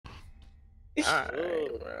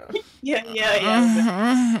Alright, bro. Yeah.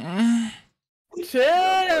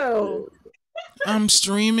 Chill. I'm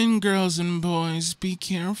streaming, girls and boys. Be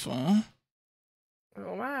careful.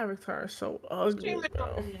 Oh, my avatar is so ugly,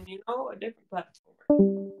 bro. You know, a different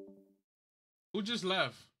platform. Who just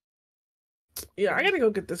left? Yeah, I gotta go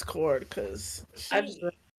get this cord because I just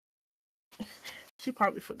she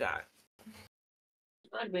probably forgot.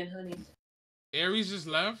 might have been Honey. Aries just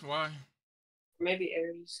left? Why? Maybe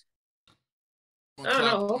Aries. I'm I don't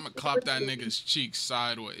know. gonna clap that nigga's cheek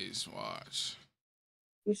sideways. Watch.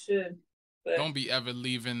 You should. But Don't be ever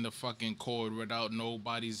leaving the fucking cord without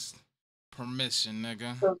nobody's permission,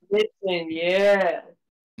 nigga. permission, yeah.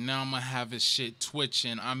 Now I'm gonna have his shit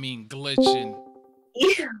twitching. I mean glitching.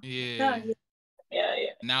 Yeah. Yeah.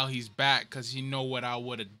 Now he's back because he know what I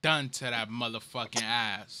would have done to that motherfucking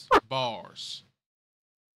ass. Bars.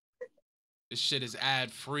 This shit is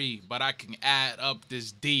ad free, but I can add up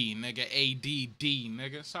this D, nigga. ADD,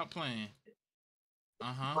 nigga. Stop playing.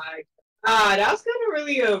 Uh-huh. My God, that was kind of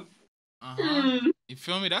really a... Uh-huh. You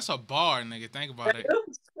feel me? That's a bar, nigga. Think about it. It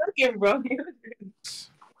was cooking, bro.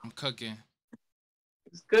 I'm cooking.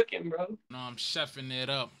 It's cooking, bro. No, I'm chefing it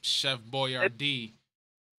up. Chef Boyardee.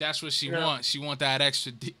 That's what she wants. She want that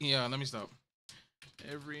extra D. Yeah, let me stop.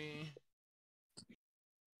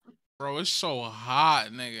 Bro, it's so hot,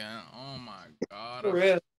 nigga. Oh my God. For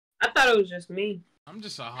real. I thought it was just me. I'm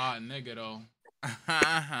just a hot nigga, though.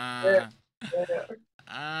 Yeah.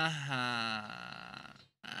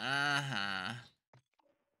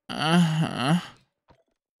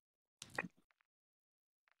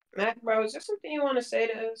 Mac, bro, is there something you want to say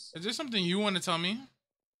to us? Is there something you want to tell me?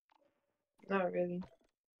 Not really.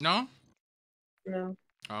 No? No.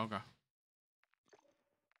 Oh, okay.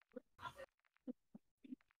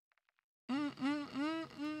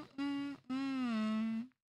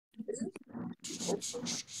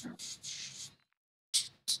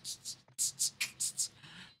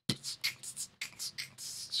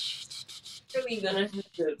 Really gonna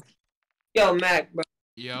have to... Yo, Mac, bro.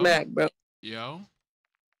 Mac, bro. Yo.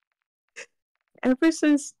 Ever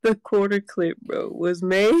since the quarter clip, bro, was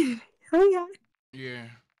made, Yeah.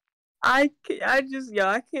 I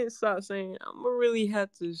can't stop saying I'm gonna really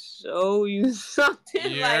have to show you something.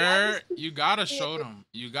 Yeah, you gotta show them.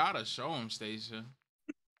 You gotta show them, Stacia.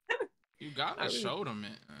 You gotta show them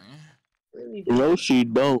it. Really no, she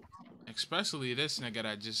don't. Especially this nigga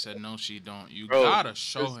that just said no, she don't. You Bro, gotta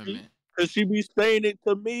show him it. Cause she be saying it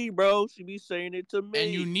to me, bro. She be saying it to me.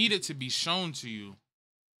 And you need it to be shown to you.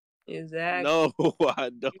 Exactly. No, I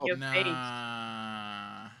don't.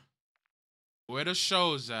 Nah. Where the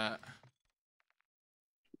shows at?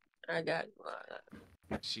 I got.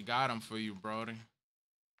 She got them for you, brody.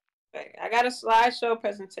 I got a slideshow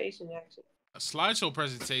presentation actually. A slideshow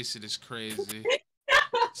presentation is crazy.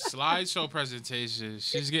 Slideshow presentation.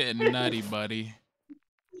 She's getting nutty, buddy.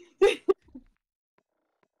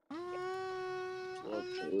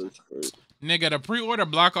 Nigga, the pre-order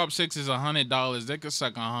Black Ops 6 is $100. They could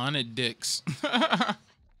suck 100 dicks.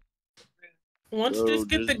 Just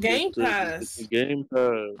get the Game Pass. Game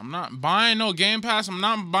Pass. I'm not buying no Game Pass. I'm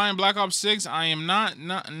not buying Black Ops 6. I am not.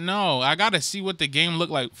 No, I gotta see what the game look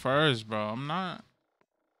like first, bro. I'm not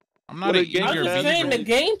an eager I'm just saying the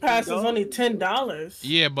Game Pass is only $10.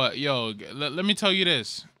 Yeah, but yo, let me tell you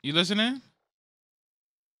this. You listening?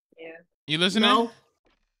 Yeah. You listening? No.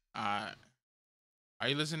 Are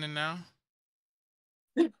you listening now?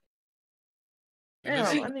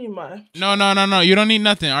 Damn, I need my... No. You don't need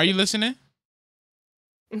nothing. Are you listening?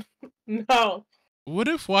 No. What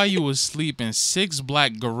if while you was sleeping, 6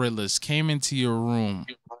 black gorillas came into your room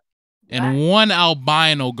and one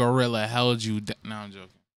albino gorilla held you down? No, I'm joking.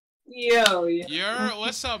 Yo.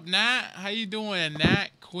 What's up, Nat? How you doing, Nat?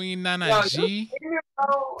 Queen Nana G?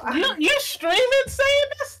 You're streaming saying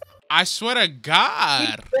this? I swear to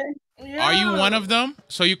God. Yeah. Are you one of them?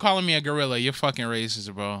 So you calling me a gorilla? You're fucking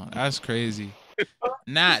racist, bro. That's crazy.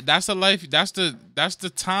 Nat, that's the life. That's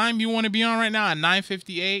the time you want to be on right now at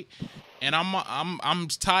 9:58, and I'm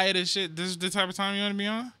tired of shit. This is the type of time you want to be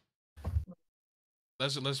on.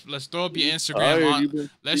 Let's throw up your Instagram.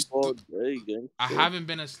 I haven't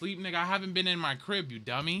been asleep, nigga. I haven't been in my crib, you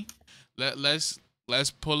dummy. Let's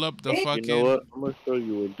pull up the fucking. You know what? I'm gonna show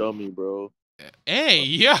you a dummy, bro. Hey,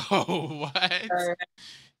 yo, what?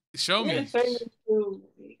 Show me.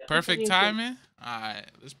 Perfect timing. All right,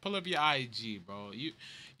 let's pull up your IG, bro. You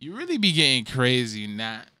really be getting crazy,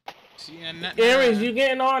 Nat. Aries, you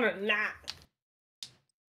getting on or not?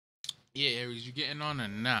 Yeah, Aries, you getting on or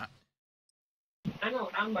not? I know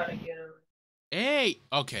what I'm about to get on. Hey,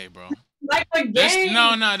 okay, bro. Like the game.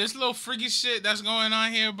 This little freaky shit that's going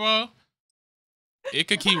on here, bro. It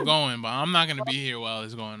could keep going, but I'm not gonna be here while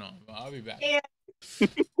it's going on. But I'll be back. Yeah.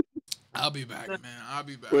 I'll be back, man. I'll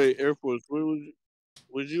be back. Wait, Air Force,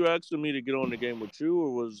 was you asking me to get on the game with you,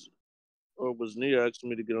 or was Nia asking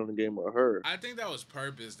me to get on the game with her? I think that was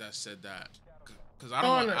Purpose that said that. Cause Oh,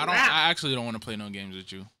 I actually don't want to play no games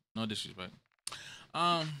with you. No disrespect.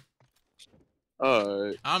 Alright.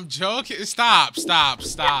 I'm joking. Stop.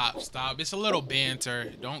 It's a little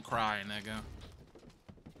banter. Don't cry, nigga.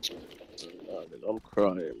 Nah, nigga, I'm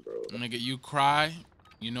crying, bro. Nigga, you cry.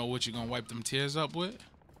 You know what you gonna wipe them tears up with?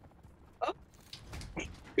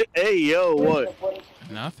 Hey, yo, what?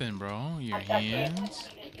 Nothing, bro. Your hands.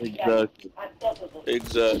 Exactly.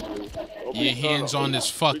 Your hands on this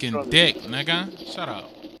fucking dick, nigga. Shut up.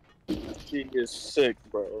 She is sick,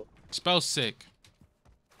 bro. Spell sick.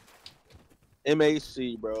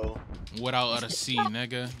 MAC, bro. Without a C,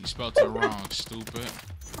 nigga. You spelled it wrong, stupid.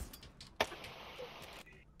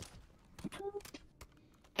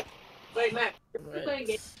 Wait, Mac.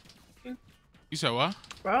 You said what?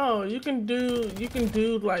 Bro, you can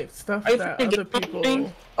do like stuff that other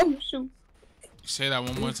people. Oh shoot. Say that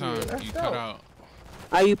one more time. You cut out.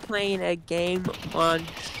 Are you playing a game on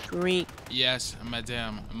stream? Yes,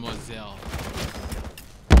 madame, mademoiselle.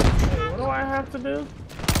 What do I have to do?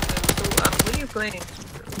 What are you playing?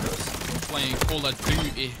 I'm playing Call of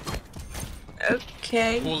Duty.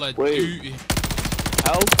 Okay. Call of Wait. Duty.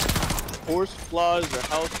 Horse flies or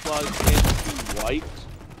house flies can't be wiped?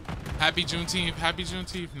 Happy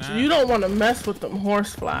Juneteenth, nah. You don't want to mess with them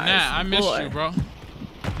horse flies. Nah, I missed boy. you, bro.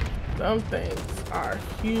 Some things are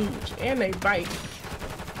huge and they bite.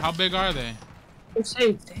 How big are they? It's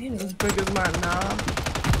so damn. As big as my knob.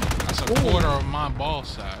 That's a quarter of my ball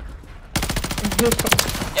side.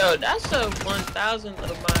 Yo, that's a 1,000 of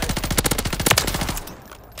mine.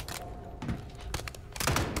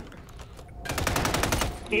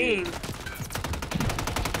 Dang.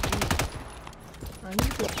 I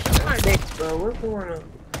need to My next, bro. What's going on?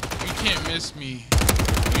 You can't miss me.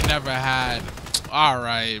 You never had. All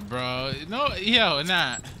right, bro. No, yo,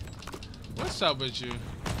 nah. What's up with you?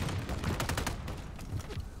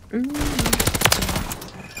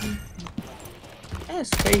 That's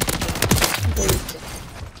crazy.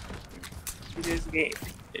 This game.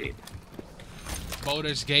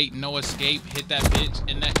 Boulder's Gate, no escape. Hit that bitch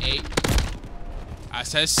in the 8. I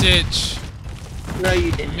said sitch. No,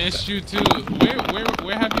 you didn't. Missed you too.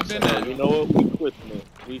 Where have you been at? You know what?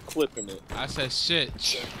 We clipping it. I said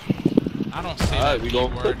sitch. I don't say Alright, that we B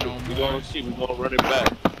gonna word clip no it. We more. gonna see. We gonna run it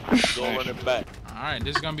back. We gonna run it back. Alright,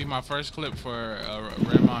 this is gonna be my first clip for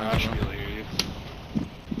Red Mind,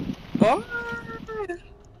 bro.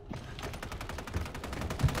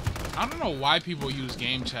 I don't know why people use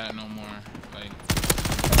game chat no more. Like,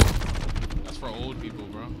 that's for old people,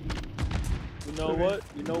 bro. You know what?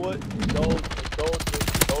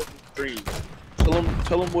 Those trees.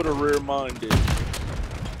 Tell them what a rare mind is.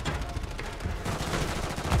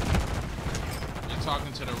 You're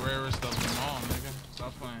talking to the rarest of them all, nigga.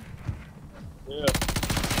 Stop playing. Yeah.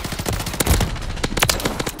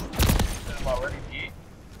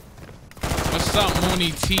 What's up,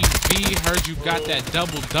 Mooney TV? Heard you got that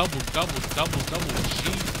double G.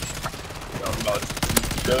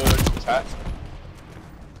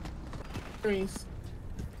 Trees.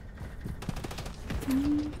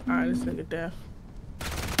 Alright, this nigga deaf.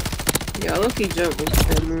 Yeah, look, he jumped me.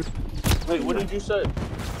 Wait, what did you say?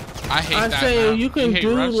 I hate I that. say now. you can hate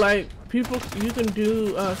do Rush? like people. You can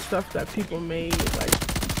do stuff that people made, like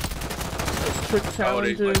trick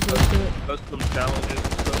challenges and shit. Custom challenges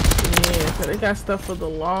and stuff. Yeah, so they got stuff for the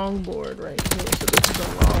longboard right here. So this is a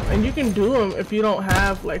long, and you can do them if you don't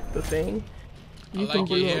have like the thing. You I can like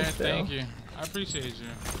do it them here. still. Thank you. I appreciate you.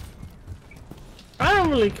 I don't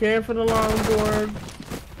really care for the longboard,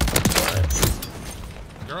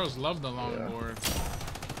 but Girls love the longboard.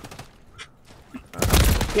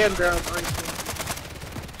 Yeah, girl.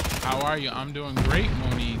 How are you? I'm doing great,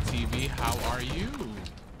 Moni TV. How are you?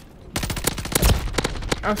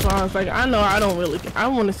 that's why I was like, I know I don't really. I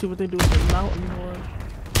want to see what they do with the mountain board.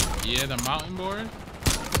 Yeah, the mountain board.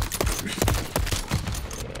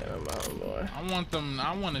 Yeah, the mountain board. I want them.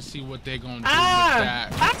 I want to see what they're gonna do with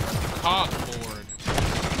that cockboard.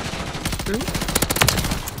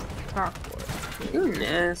 Cockboard. You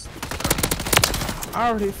nasty. I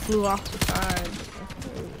already flew off the side.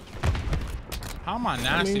 How am I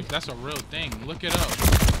nasty if that's a real thing? Look it up.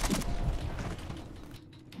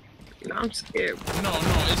 I'm scared. No,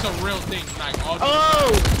 it's a real thing. Like all.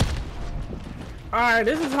 Oh! Alright,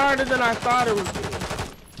 this is harder than I thought it would be.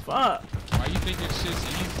 Fuck. Why you think this shit's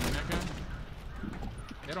easy, nigga?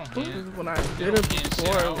 They don't This hand. is when I They did don't it hand shit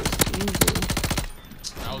before. It out. was easy.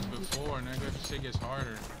 That was before, nigga. This shit gets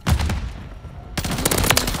harder.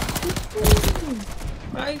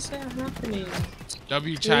 Why is that happening?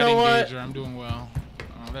 W chat know what? engager. I'm doing well.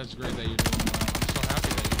 Oh, that's great that you're doing well. I'm so happy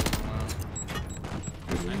that you're doing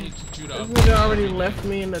well. I need you to This update nigga already everything. left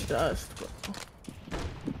me in the dust.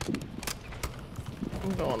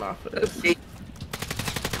 I'm going off of this.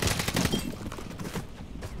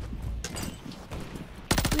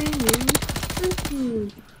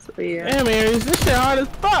 So, yeah. Damn, Aries, this shit hard as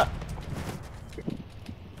fuck.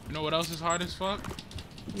 You know what else is hard as fuck?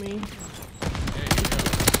 Me. There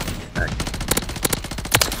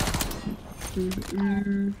you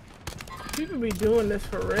go. People be doing this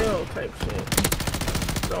for real type shit.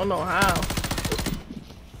 Don't know how.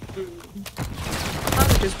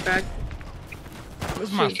 I'm just back. This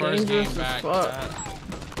is my shit first game dangerous back. as fuck.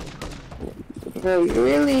 Dad. Bro, you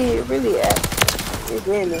really you're getting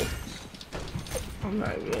it. I'm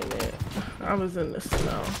not getting it. I was in the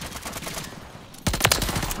snow.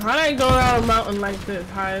 How'd I go down a mountain like this,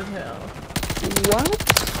 high as hell? What?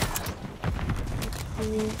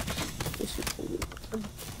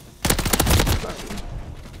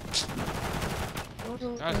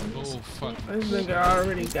 That's bull fucking. This nigga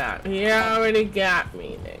already got me. He already got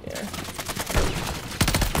me, nigga.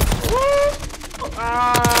 Woo!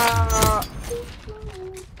 Ah!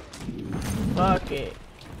 Fuck it.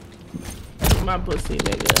 My pussy,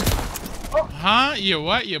 nigga. Huh? You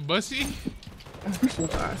what? You bussy? That's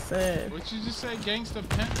what I said. What you just say? Gangsta,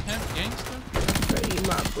 pimp, gangsta? I said eat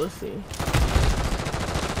my pussy.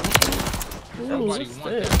 Ooh, Nobody what's want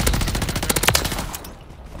this? that.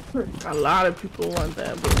 A lot of people want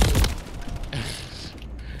that pussy.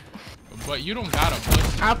 But you don't got a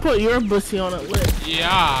pussy. I put your pussy on a list.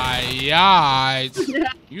 Yeah.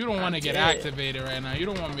 You don't want to get activated right now. You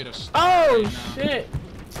don't want me to start Oh, right now. shit.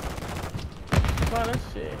 Wow, that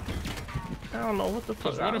shit. I don't know what the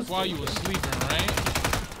fuck. Cause what if while you was sleeping, right?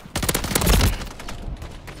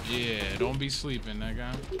 Yeah, don't be sleeping,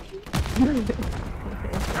 nigga.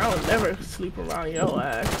 I would never sleep around your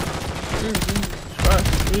ass.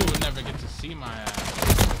 Trust me. You would never get to see my ass.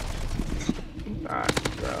 Alright,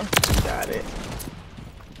 bro. You got it.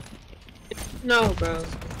 No, bro.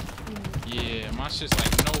 Yeah, my shit's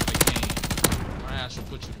like no cocaine. My ass will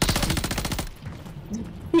put you to sleep.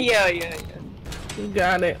 Yeah. You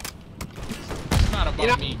got it. It's not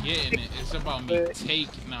about me getting it. It's about me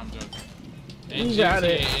taking. No, I'm joking. And You got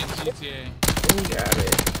it. And GTA. You got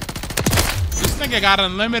it. This nigga got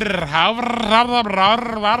unlimited. Howdy.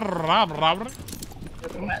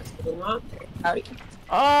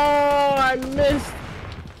 Oh, I missed.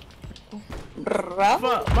 Bro,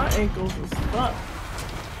 Fuck, my ankles is fucked.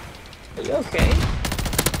 are you okay?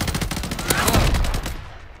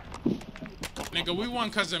 Nigga, we won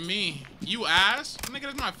cause of me. You ass? Nigga,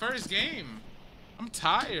 that's my first game. I'm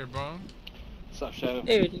tired, bro. What's up, Shadow?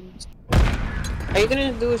 There it is. Are you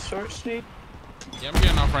gonna do a short stream? Yeah, I'm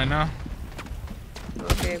getting off right now.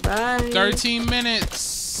 Okay, bye. 13 minutes.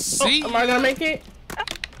 See? Am I gonna make it?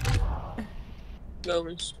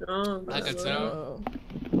 Going strong. I can tell.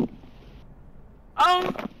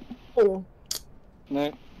 Oh.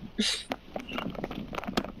 No.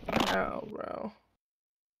 Oh, bro.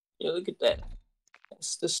 Yeah, look at that.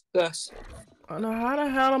 That's disgusting. I know how the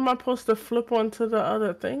hell am I supposed to flip onto the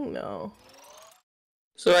other thing though?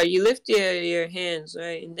 So you lift your hands,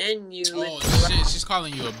 right? And then you Oh lift shit, she's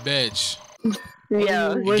calling you a bitch.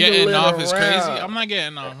 Yeah. Wiggle Getting it off is crazy. around. I'm not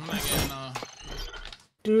getting off. I'm not getting off.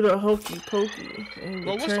 Do the hokey pokey. And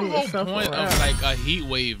Bro, what's the turn whole yourself point around. of like a heat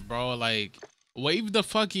wave, bro? Like, wave the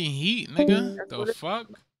fucking heat, nigga. The fuck?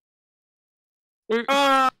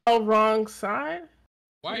 Oh, wrong side?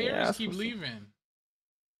 Why Yeah, Aries that's keep what's- leaving?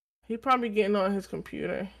 He probably getting on his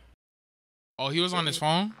computer. Oh, he was on his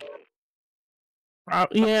phone?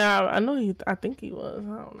 Yeah, I know he. I think he was.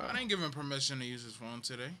 I don't know. I didn't give him permission to use his phone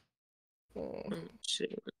today.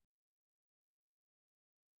 Shit.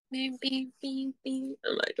 Beep, beep, beep, beep.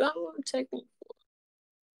 I'm like, do I want to take me?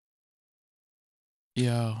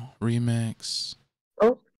 Yo, remix.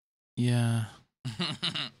 Oh. Yeah.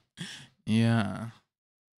 Yeah.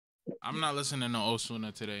 I'm not listening to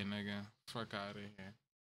Osuna today, nigga. Fuck out of here.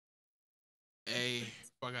 Hey,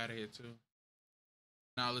 fuck out of here too.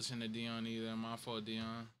 Not listening to Dion either. My fault,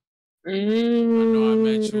 Dion. I know I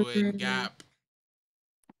met you in Gap.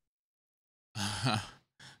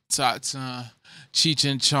 Tata, Cheech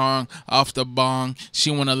and Chong off the bong.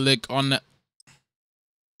 She wanna lick on the.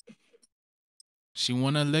 She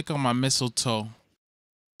wanna lick on my mistletoe,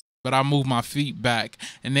 but I move my feet back,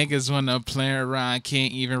 and niggas wanna play around,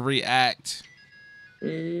 can't even react.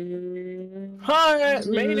 Hi,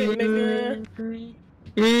 made it, nigga.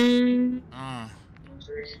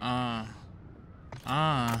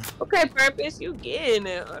 Okay, Purpose, you getting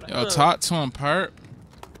it. Yo, talk to him, Perp.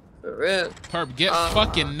 For real. Perp, get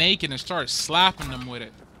fucking naked and start slapping them with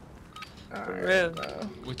it. For real.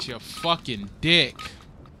 With your fucking dick.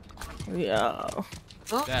 Yo.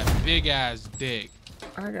 That big ass dick.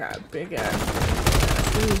 I got big ass.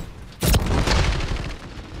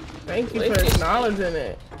 Thank you for acknowledging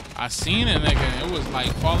it. I seen it, nigga. It was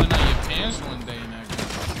like falling out your pants one day, nigga.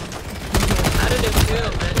 How did it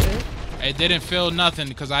feel, man? It didn't feel nothing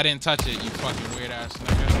because I didn't touch it, you fucking weird ass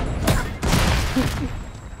nigga.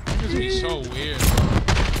 Niggas be so weird, bro.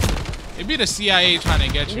 It be the CIA trying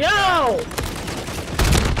to get you. Yo!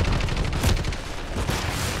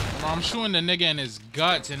 Bro, I'm shooting the nigga in his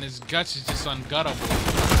guts, and his guts is just unguttable.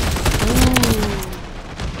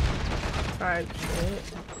 Type shit.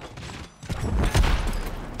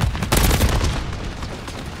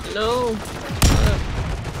 No.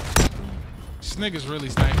 This nigga's really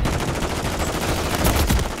sniping.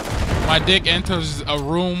 My dick enters a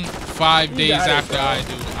room 5 days after I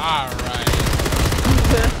do. Alright.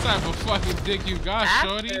 What type of fucking dick you got,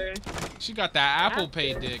 shorty? She got that Apple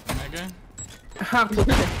Pay dick, nigga. Apple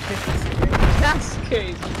Pay. That's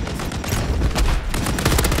crazy.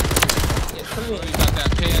 Shorty got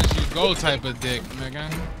that pay as you go type of dick, nigga.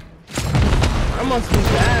 I must be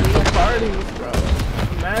bad for parties, bro.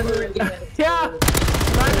 Imagine. Yeah.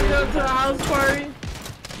 Imagine go to a house party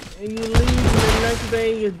and you leave and the next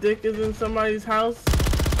day your dick is in somebody's house.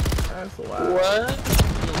 That's wild. What?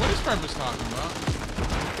 Yo, what is Purpose talking about?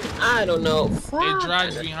 I don't know. It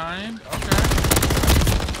drags behind? Okay.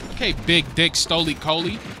 Okay, big dick Stoly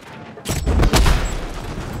Coley.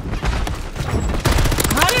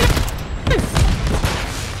 How did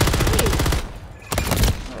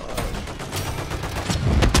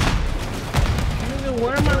Nigga,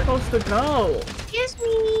 where am I supposed to go? Kiss me.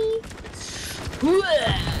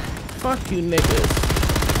 Fuck you niggas.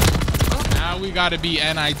 Now we gotta be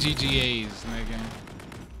NIGGAs, nigga.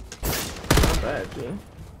 Not bad, G.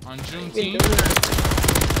 On Juneteenth.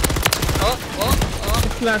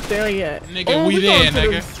 It's not there yet. Nigga, we there,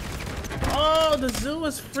 nigga. Oh, the zoo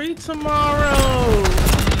is free tomorrow.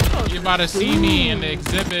 You about to see me in the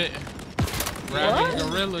exhibit grabbing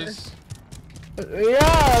gorillas.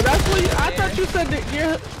 Yeah, that's what I thought you said that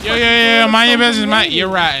you're. Yo, mind your business, you're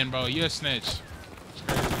ratting, bro. You're a snitch.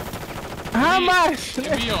 How much? It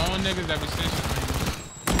be your own niggas that be snitching.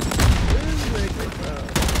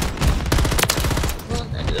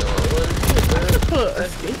 I could put a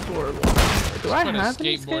skateboard on. Do I Put a have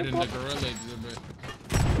skateboard in the skateboard? gorilla exhibit.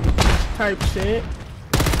 Type shit.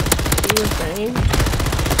 You insane?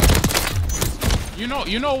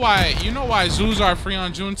 You know why zoos are free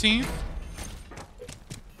on Juneteenth?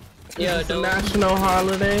 Yeah, it's a national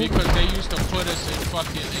holiday. Because they used to put us in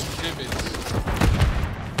fucking exhibits.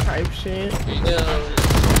 Type shit.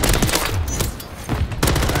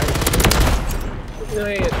 No,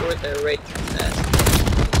 with the rate.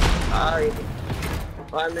 Sorry.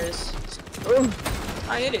 I missed. Oh,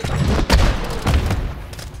 I hit it.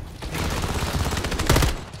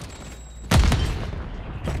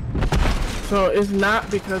 So it's not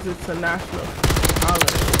because it's a national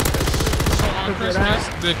holiday.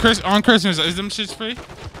 So on Christmas, is them shits free?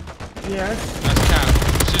 Yes. That's cap.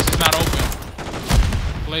 Shit's is not open.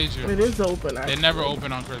 Plagiar. It is open. Actually. They never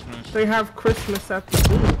open on Christmas. They have Christmas at the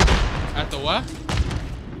zoo. At the what?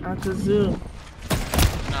 At the zoo.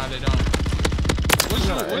 Nah, they don't.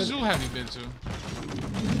 What zoo have you been to?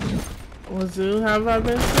 What zoo have I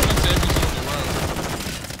been to? That's every zoo in the world.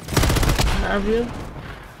 Have you?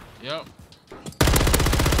 Yep.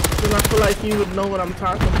 Then I feel like you would know what I'm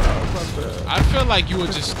talking about. I feel like you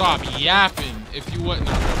would just stop yapping if you wouldn't.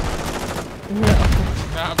 Yeah.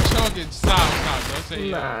 Nah, I'm joking. Stop. Don't say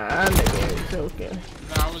Nah, that nigga ain't joking.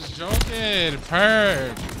 Nah, I was joking.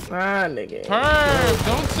 Purr. Nah, nigga. Purr.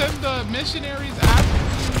 Don't send the missionaries after you.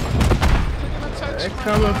 They're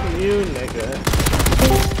coming for you, nigga.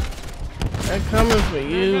 They're coming for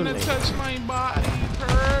you, You're gonna touch my body,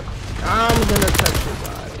 Purr. I'm gonna touch your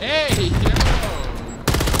body. Hey, yo.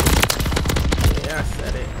 Yeah, I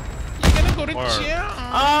said it. You're gonna go to jail.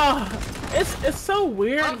 Oh, it's so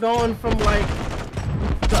weird going from like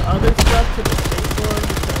the other stuff to the skateboard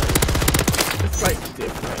because it's like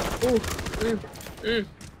different. Ooh.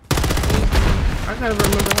 I gotta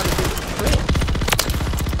remember how to do the trick.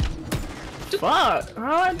 Fuck,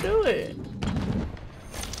 how I do it?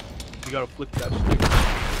 You gotta flick that stick.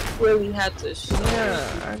 Really had to show.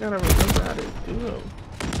 Yeah, I gotta remember how to do them.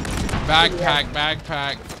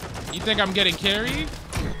 Backpack. You think I'm getting carried?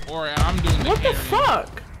 Or I'm doing the What carrying? the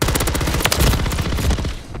fuck?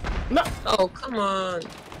 No. Oh, come on.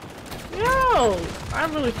 Yo, I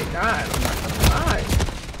really forgot. I'm not gonna lie.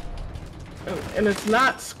 And it's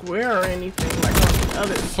not square or anything like on the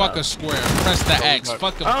other Fuck a stuff. square. Press the X.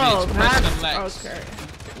 Fuck a Oh, bitch. Press the that's Lex. okay.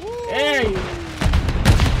 There you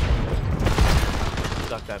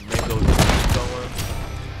Got that mango juice going.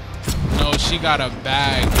 No, she got a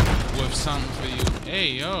bag with something for you. Hey,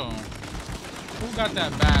 yo. Who got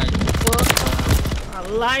that bag? I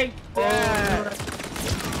like that.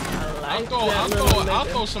 I like that. I'll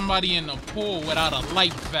throw somebody in the pool without a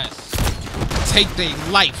life vest. Take their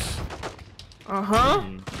life. Uh-huh.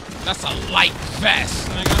 That's a life vest,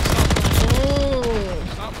 nigga.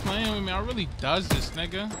 Stop playing with me. I really does this,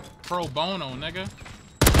 nigga. Pro bono, nigga.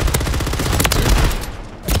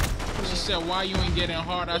 She said, why you ain't getting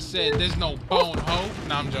hard? I said, there's no bone, ho.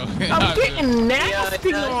 Nah, I'm joking. I'm getting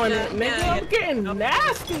nasty on it, nigga. I'm getting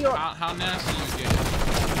nasty on it. How nasty you get?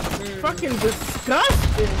 Fucking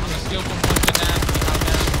disgusting. On a scale from 1 to nasty, how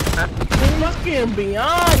nasty? Fucking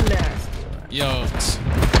beyond nasty. Yo,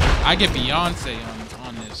 I get Beyonce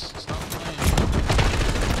on this. Stop playing.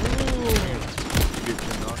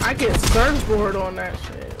 I get surfboard on that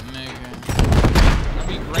shit. Nigga. I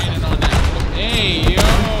be graining on that. Hey, yo.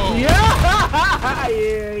 Yeah,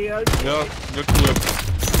 Yeah, good clip.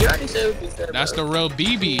 You already said what you said. That's the real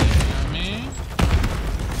BB. You know what I mean?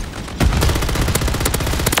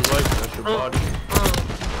 That's your body.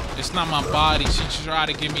 It's not my body. She try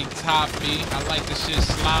to give me toppy. I like the shit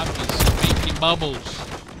sloppy. Spanky bubbles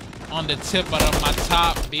on the tip of my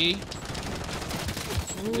top, B.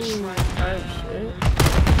 Ooh,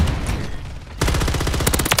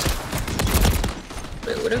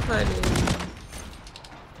 Wait, what if I do?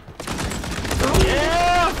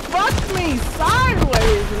 yeah, fuck me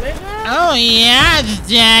sideways, nigga. Oh yeah,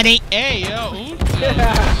 daddy. Hey yo. Ooh, yo,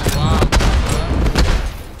 that's wild, bro.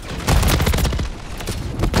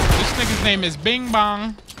 This nigga's name is Bing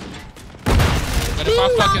Bong. But if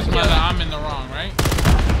I fuck his mother, I'm in the wrong, right?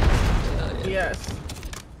 Yes.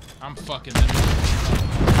 I'm fucking them.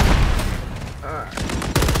 Alright.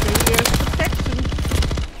 Protection.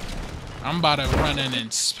 I'm about to run in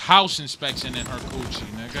and house inspection in her coochie,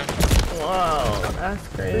 nigga. Whoa, that's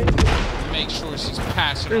crazy. Make sure she's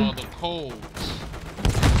passing all the codes.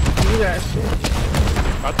 Do that shit.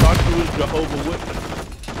 I thought you was Jehovah's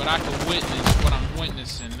Witness. But I can witness what I'm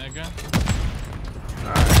witnessing, nigga.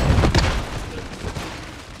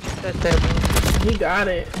 He got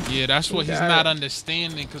it. Yeah, that's what he's got not it.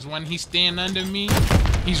 understanding. Cause when he stand under me,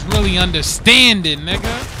 he's really understanding,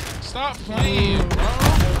 nigga. Stop playing, bro.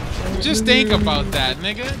 Just think about that,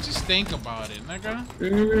 nigga. Just think about it, nigga.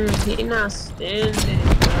 He not standing,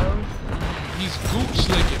 bro. He's gooch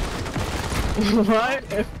licking. What?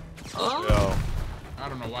 Oh, Yo. I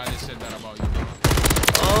don't know why they said that about you, bro.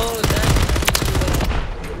 oh,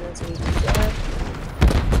 that's what you got.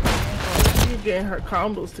 You getting her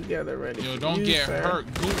combos together ready. Yo, for don't you, get sir. hurt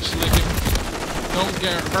gooch licking. Don't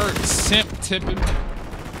get hurt simp tipping.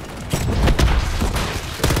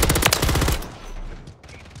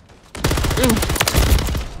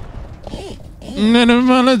 None of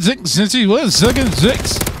my dick since he was sucking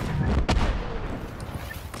dicks.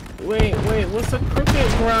 Wait, what's a crooked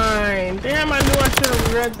grind? Damn, I knew I should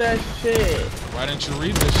have read that shit. Why didn't you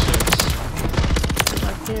read this shit?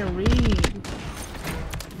 I can't read.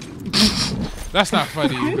 That's not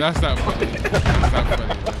funny. That's not funny. That's not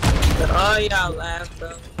funny. Oh, y'all laugh,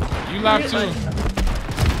 bro. You laugh too.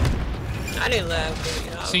 I didn't laugh, but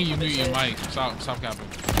you know. Seen you mute your mic. Stop capping.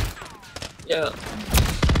 Yeah.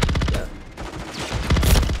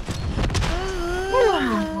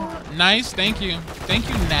 Nice, thank you. Thank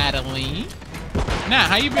you, Natalie. Nat,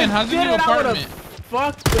 how you been? How's the Get new it, I would've apartment?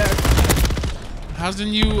 Fuck that. How's the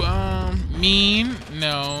new, mean?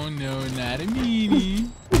 No, not a meanie.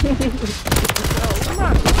 Yo, come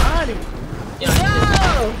on, body.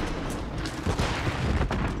 Yo!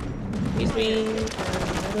 He's being.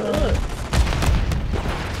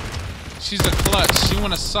 She's a clutch. She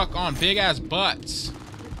wanna suck on big ass butts.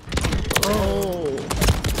 Oh.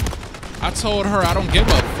 I told her I don't give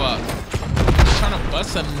a fuck. She's trying to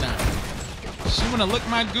bust a nut. She wanna lick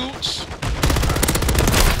my gooch?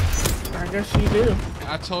 I guess you do.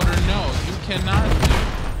 I told her no, you cannot do.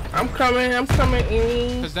 I'm coming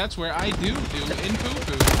in. Cause that's where I do in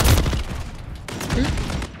poo-poo.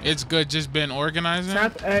 It's good just been organizing.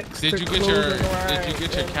 Tap X Did to you get close your and right. did you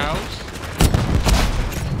get your couch?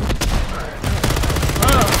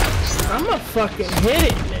 I'ma fucking hit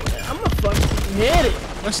it, nigga. I'ma fucking hit it.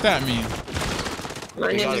 What's that mean?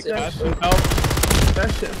 My name is. That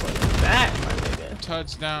shit for the back, my nigga.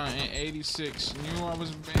 Touchdown in 86. Knew I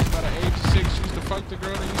was banned by the 86. Used to fuck the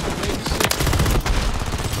girl that used to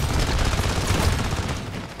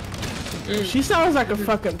She sounds like a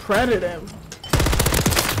fucking predator.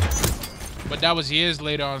 But that was years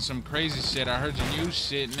later on some crazy shit. I heard your new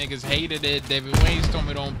shit. Niggas hated it. David Wayne told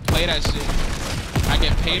me don't play that shit. I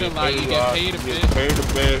get paid a lot. You get paid a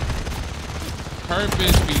bit.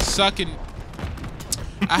 Purpose be sucking.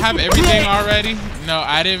 I have everything already. No,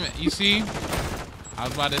 I didn't. You see? I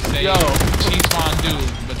was about to say cheese fondue,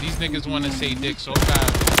 but these niggas want to say dick so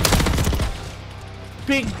bad.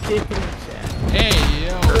 Big dick in the chat. Hey,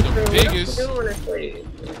 yo, the biggest.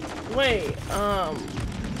 Wait,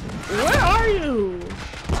 where are you?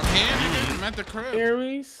 I'm here, I'm at the crib.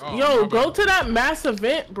 Aries? Oh, yo, go to that mass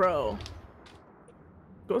event, bro.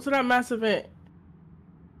 Go to that mass event.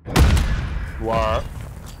 What?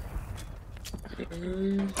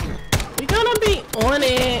 We gonna be on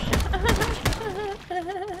it.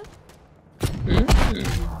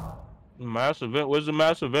 Mass event? Where's the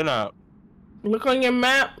mass event at? Look on your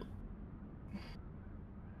map.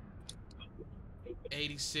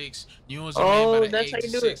 86. You was a man by the that's how you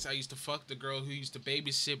do 86. I used to fuck the girl who used to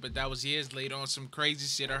babysit, but that was years later on some crazy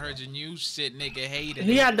shit. I heard your new shit, nigga hated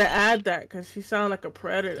He it. had to add that because she sounded like a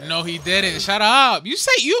predator. No, he didn't. Shut up. You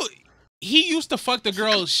say he used to fuck the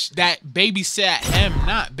girl that babysat him,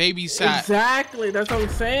 not babysat. Exactly, that's what I'm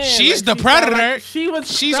saying. She's like, the predator.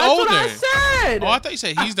 She's older. What I said. Oh, I thought you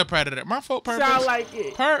said he's the predator. My fault, Purpose. Sound like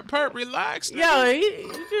it. Perp, relax. Yo,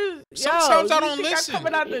 he just. Sometimes yo, I don't you think listen. I'm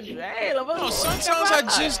coming out the jail. No, sometimes I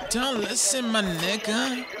just don't listen, my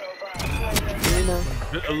nigga.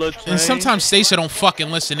 And sometimes Stacia don't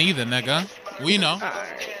fucking listen either, nigga. We know.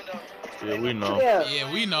 Yeah, we know.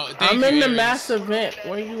 Yeah, we know. Thank I'm you, in the Aries. mass event.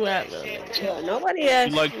 Where you at, little nigga? Yeah, nobody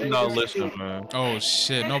asked. You like to not listen, man. Oh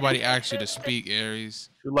shit! Nobody asked you to speak,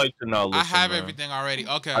 Aries. You like to not listen. I have man. everything already.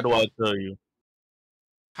 Okay. How do I tell you?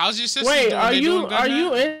 How's your sister Wait, doing? are They you doing good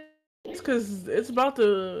now? in? Because it's about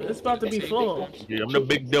to be full. Yeah, I'm the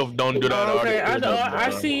big diff. Don't do that. Okay, I know. I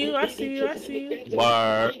man. see you.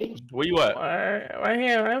 Word. Where you at? Right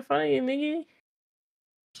here, right in front of you, nigga.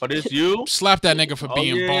 Oh, this you? Slap that nigga for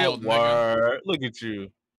being yeah, bald, nigga. word. Look at you.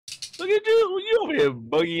 Look at you. You over here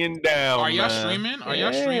bugging down. Are y'all man. streaming? Are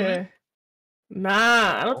y'all streaming?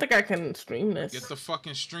 Nah, I don't think I can stream this. Get the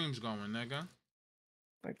fucking streams going, nigga.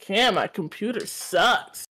 I can't. My computer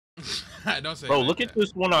sucks. Don't say Bro, like look that. at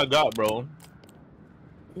this one I got, bro.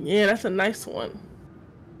 Yeah, that's a nice one.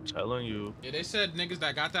 Telling you. Yeah, they said niggas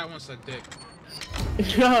that got that one suck dick.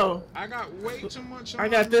 Yo, I got way too much. I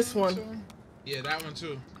got this one. So... Yeah, that one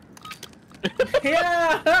too.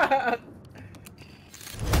 Yeah.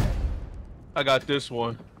 I got this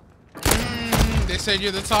one. They said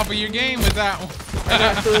you're the top of your game with that one. I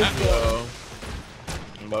got this one. Yo.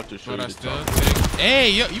 I'm about to show But you I the still top. think.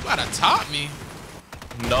 Hey, yo, you gotta top me.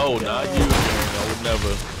 No, not you, man. I would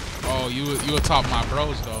never. Oh, you would top my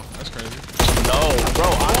bros though. That's crazy. No, bro.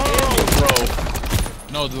 I am you,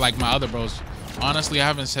 bro. No, like my other bros. Honestly, I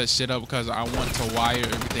haven't set shit up because I want to wire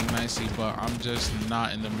everything nicely, but I'm just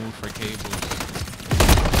not in the mood for cables.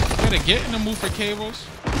 You gotta get in the mood for cables.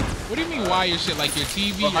 What do you mean wire shit like your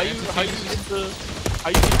TV? Well, how your you get entertainment? the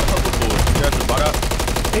hoverboard? You have to buy that?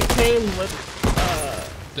 It came with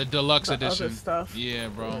The deluxe the edition. other stuff. Yeah,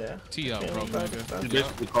 bro. Yeah. Tee up, Yeah, bro, with other nigga. stuff. You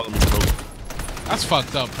basically calling me broke. That's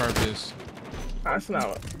fucked up, Purpose. That's not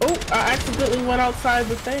what. Oh, I accidentally went outside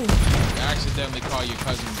the thing. You accidentally call your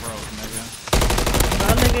cousin broke, nigga.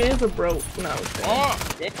 My nigga is a broke. No, I'm kidding. Oh,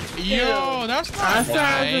 yo, that's I not said I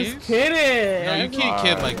was nice. just kidding. No, you can't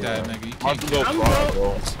kid like that, nigga. You I'm can't about to kid. go I'm fraud, broke. bro.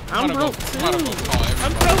 I'm I'm broke about to go too. call I'm everybody. broke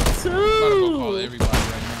I'm about to go call too. everybody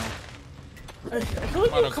right now. Who I'm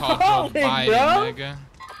about you to call calling, Joe Biden, bro? nigga.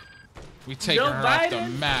 We taking Joe her off the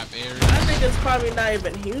Biden? map, Aries. That nigga's probably not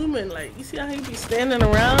even human. Like, you see how he be standing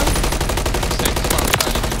around?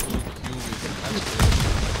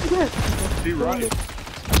 She right.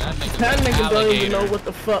 That nigga don't even know what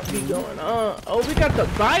the fuck be going on. Oh, we got the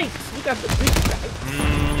bikes. We got the big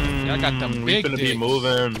bikes. Y'all got them We big finna be dicks.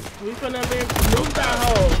 moving. We finna be move that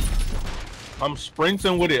hoe. I'm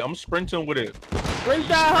sprinting with it. I'm sprinting with it. Bring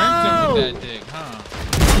that hoe. With that dick, huh?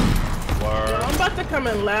 Word. I'm about to come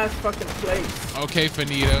in last fucking place. Okay,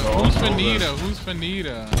 Fanita. Oh, Who's no, Fanita? Who's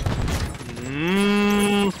Fanita?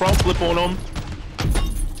 Front flip on him.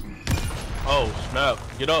 Oh, snap.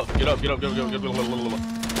 Get up. Get up. Get up. Get up. Get up. Get up. Get up.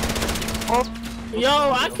 Yo,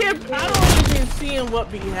 I don't even seeing what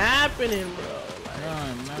be happening, bro.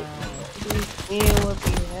 Seeing what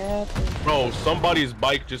be happening. Bro, somebody's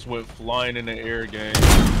bike just went flying in the air, gang.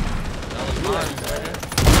 That was mine, nigga.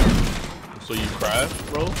 So you crashed,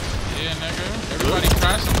 bro? Yeah, nigga. Everybody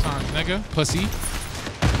crash sometimes, nigga. Pussy.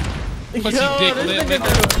 Pussy Yo, dick this lit, nigga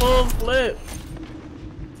nigga. did a full flip.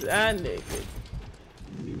 That nigga.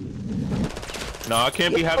 No, I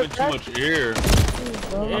can't be having too much air.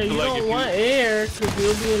 Yeah, you don't want air because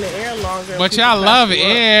you'll be in the air longer. But y'all love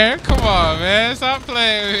air. Come on, man. Stop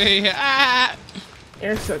playing with me. Ah.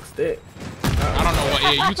 Air sucks dick. I don't know what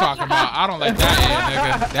air you talking about. I don't like that air,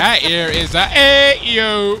 nigga. That air is a air,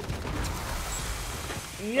 yo.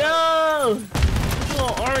 Yo!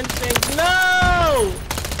 Little orange thing. No!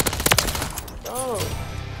 Oh.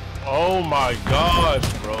 Oh my gosh,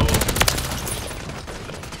 bro.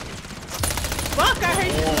 Fuck, I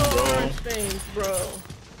hate these little orange things, bro.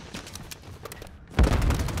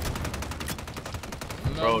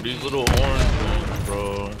 Bro, these little orange things,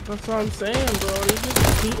 bro. That's what I'm saying, bro. They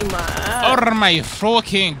just beating my ass. Oh my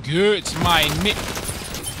fucking goods, my nick.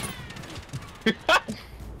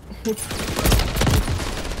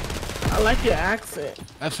 I like your accent.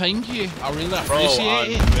 Thank you. I really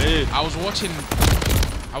appreciate it.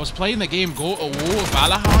 I was playing the game Go to War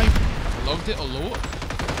Valheim. I loved it a lot.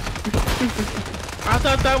 I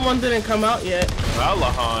thought that one didn't come out yet.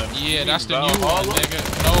 Valheim. Yeah, that's the new one, nigga.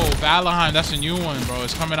 No, Valheim, that's the new one, bro.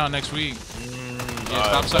 It's coming out next week. Yeah,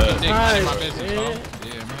 stop sucking dick. This is my business, bro.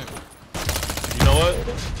 Yeah, man. You know what?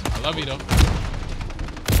 I love you, though.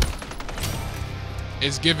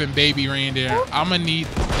 It's giving baby reindeer. I'ma need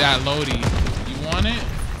that Lodi. You want it?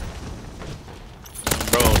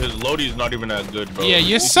 Bro, his Lodi's not even that good, bro. Yeah,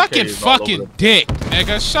 you're sucking fucking dick,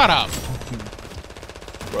 nigga. Shut up.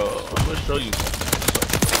 Bro, I'm gonna show you something.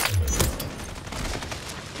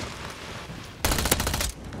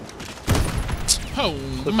 Oh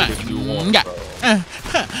my god.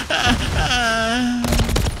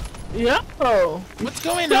 Yo. What's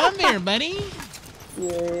going on there, buddy?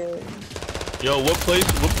 Yeah. Yo, what place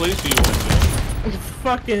do you want to?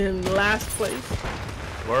 Fucking last place.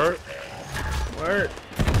 Word? Word.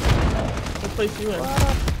 What place you in?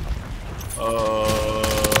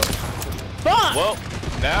 Fuck! Well,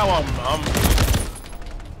 now I'm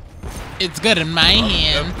It's good in my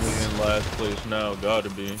hands. definitely in last place now, gotta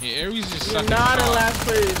be. Yeah, Aries just You're sucking not in cock. last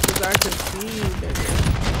place because I can see you, nigga.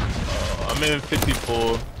 I'm in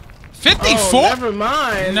 54. 54? Oh, never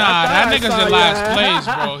mind. Nah, that nigga's in last place,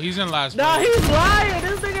 place, bro. He's in last Nah, place. he's lying.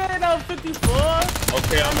 This nigga ain't no 54.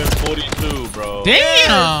 Okay, I'm in 42, bro. Damn!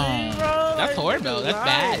 Yeah, see, bro? That's Like, horrible. nigga's That's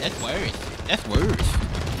lying. bad. That's worse. That's worse.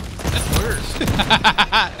 That's worse.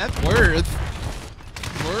 That's worse.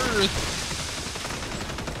 Worse.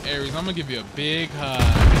 Aries, I'm gonna give you a big hug,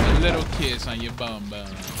 a little kiss on your bum bum.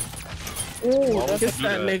 Ooh, kiss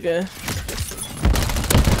that nigga.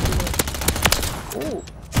 Ooh,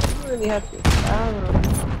 you really have to.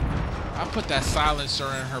 I put that silencer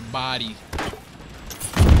in her body,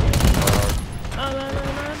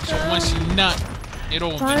 so when she nut, it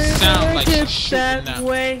don't even sound like she's shooting that now.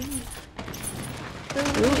 way.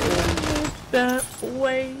 That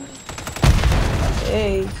way.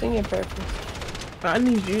 Hey, sing your purpose. I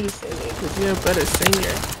need you to sing it because you're a better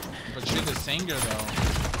singer. But you're the singer though.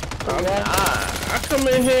 I come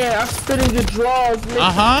in here, I spit in your drawers,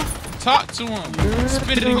 nigga. Talk to him.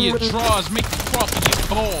 Spit it in your drawers, make you crawl in your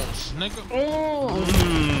balls, nigga.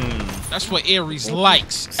 That's what Aries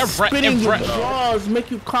likes. Spit in your drawers,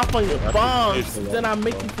 make you cough on your bombs. Then I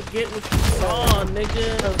make you forget what you saw,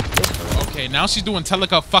 nigga. Okay, now she's doing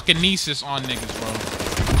telekinesis on niggas, bro.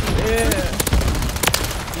 Yeah.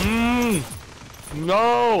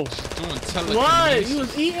 No. She's doing telekinesis. What? You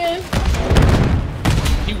was eating?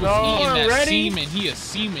 He was eating that already? semen. He a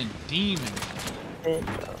semen demon.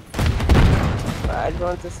 I just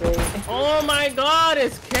want to say. Oh my god,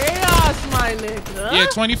 it's chaos, my nigga. Yeah,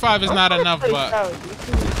 25 is not enough, but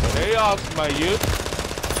Chaos, my youth.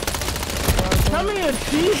 Tell me a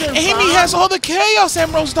season. Amy has all the chaos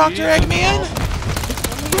emeralds, Dr. Eggman.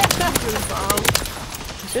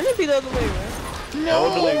 Shouldn't it be the other way, right?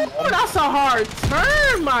 No, that's a hard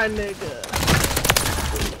turn, my nigga.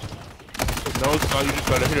 No, it's not. You just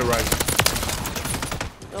gotta hit it right.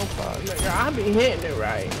 No problem, nigga. I be hitting it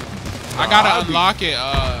right. I gotta unlock it.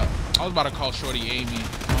 I was about to call Shorty Amy.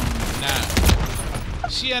 Nah.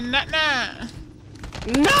 She a nut.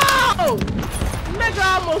 No! Nigga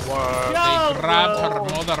almost. Yo, They grabbed her bro.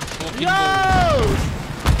 motherfucking Yo! balls.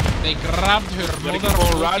 They grabbed her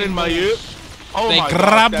Riding my motherfucking youth. balls. Oh They my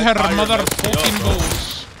grabbed God, her that tire motherfucking messed me up, bro.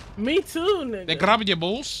 balls. Me too, nigga. They grabbed your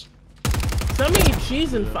balls? Tell me you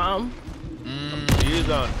cheesing, fam. He is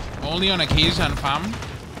on. Only on occasion, fam.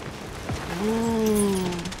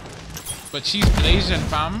 Ooh. But she's blazing,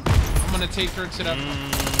 fam. I'm gonna take her to the...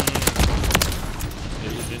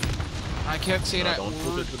 I can't say that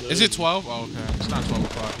word. Is it 12? Oh, okay. It's not 12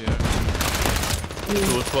 o'clock yet.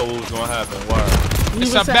 So what's what was gonna happen? Why?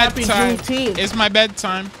 It's was a happy bedtime. Juneteenth. It's my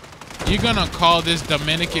bedtime. You're gonna call this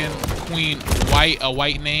Dominican queen white a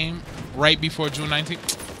white name? right before June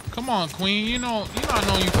 19th. Come on, Queen. You know I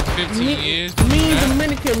know you for 15 years. Me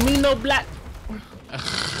Dominican, me no black.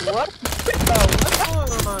 What? What's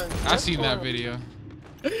going on? I seen that video.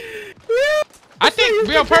 I think,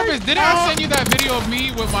 real purpose, didn't I send you that video of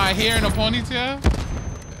me with my hair in a ponytail?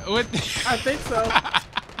 What? I think so.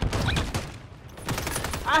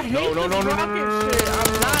 I hate this rocket shit.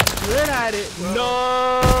 I'm not good at it, bro.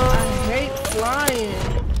 No. I hate flying.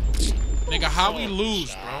 Nigga, how we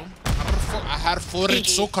lose, bro? I had 40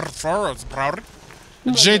 soccer first, bro.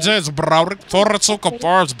 JJ's, bro. 40 soccer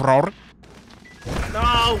first, bro.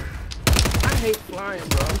 No. I hate flying,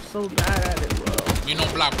 bro. I'm so bad at it, bro. Me no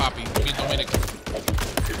black, papi. Me Dominican.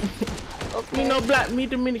 Me no black, me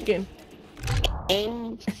Dominican.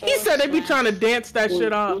 He said they be trying to dance that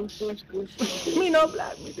shit off. Me no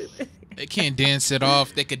black, me Dominican. They can't dance it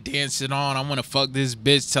off. They could dance it on. I wanna fuck this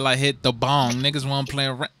bitch till I hit the bong. Niggas wanna play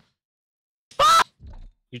around.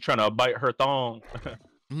 You trying to bite her thong?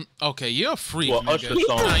 Okay, you're a freak, Well, nigga. Usher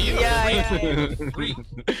song. Nah, you're Yeah, a freak.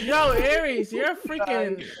 Yo, Aries, you're a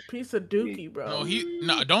freaking piece of dookie, bro.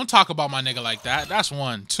 No, don't talk about my nigga like that. That's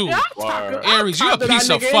one. Two. Yeah, I'm talking- Aries, you a I'm talking piece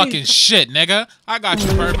to of that nigga. fucking shit, nigga. I got you,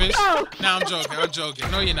 purpose. No. Nah, I'm joking. I'm joking.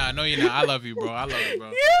 No, you're not. No, you're not. I love you, bro. I love you,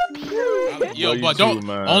 bro. Yo, Love you but too, don't.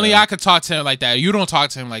 man. Only I could talk to him like that. You don't talk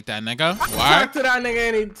to him like that, nigga. Why? Talk to that nigga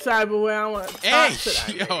any type of way I want to talk Hey, to that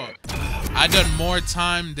nigga. yo. I done more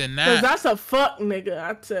time than Cause that. that's a fuck nigga,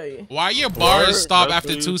 I tell you. Why your bars Word, stop that's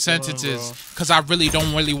after what 2 you saying, sentences? bro. Cause I really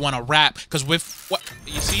don't want to rap. Cause with what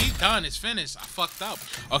you see, done. It's finished. I fucked up.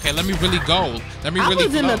 Okay, let me really go. Let me I really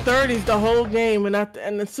was in the flow. 30s the whole game, and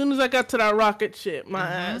as soon as I got to that rocket shit, my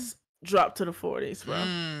ass dropped to the 40s, bro.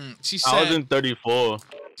 She I was said. in 34.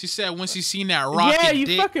 She said when she seen that rocket Yeah, you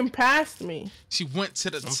dick, fucking passed me. she went to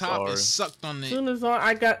the top sorry. and sucked on As it. soon as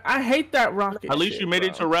I hate that rocket. At least shit, you made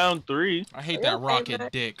it to bro. round 3. I hate Are that you okay, rocket man?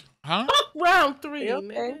 dick. Huh? Fuck round 3, You okay?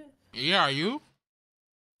 nigga. Yeah, are you?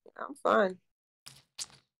 I'm fine.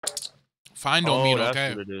 Fine don't mean that's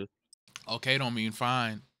okay. what it is. Okay don't mean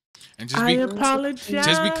fine. And I apologize.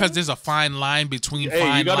 just because there's a fine line between Hey, you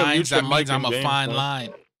fine gotta lines, mute your that means mic I'm in a game, fine son. line.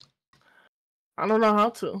 I don't know how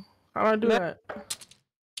to. How do I do No. that?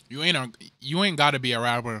 You ain't got to be a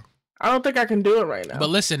rapper. I don't think I can do it right now. But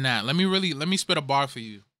listen, Nat, let me spit a bar for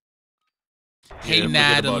you. Hey Yeah,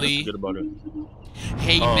 Natalie. Forget about it.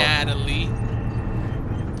 Hey Natalie.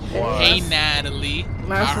 Hey Natalie. I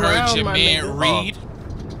Last heard round, your my man nigga. Reed.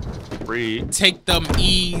 Read. Take them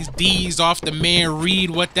E's, D's off the man Reed.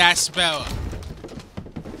 What that spell?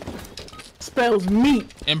 Spells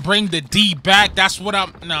meat. And bring the D back. That's what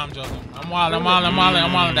I'm. No, I'm joking. I'm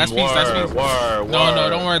wildin'. That's peace. That's peace. No,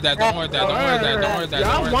 don't worry that. Don't worry that. Don't worry that. Don't worry that.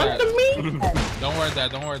 Y'all Don't worry want that. the meat? Don't worry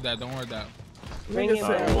that. Don't worry that. Don't worry that. Bring Nigga it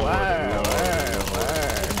said, back. word.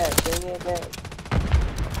 Bring it back.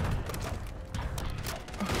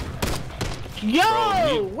 Yo,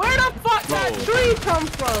 Bro, where the fuck that Bro. tree come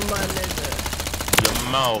from, my nigga?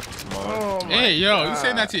 Your mouth, man. Oh my Hey, yo, you God.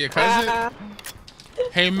 saying that to your cousin?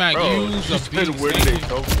 Hey, Mac, Bro, use she a said, beat. where did Thank they you.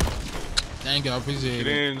 go? Thank you. I She appreciate it.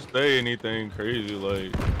 didn't say anything crazy.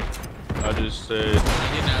 Like, I just said I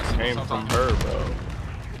didn't ask it you came something. from her, bro.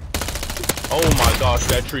 Oh my gosh,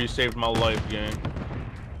 that tree saved my life, gang.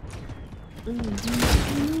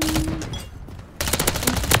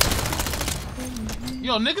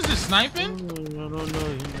 Yo, niggas is sniping? I don't know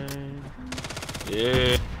your name.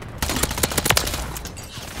 Yeah.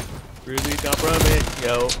 Really come from it,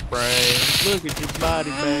 yo, brain. Look at your body,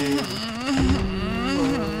 babe.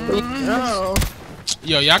 Yo,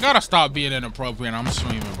 Yo, y'all gotta stop being inappropriate. I'm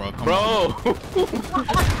streaming, bro. Come on. Bro, You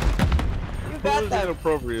got that.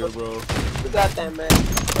 inappropriate, bro. You got that, man.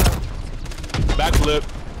 Backflip.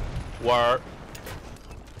 Word.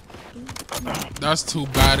 That's too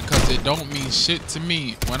bad because it don't mean shit to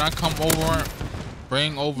me. When I come over,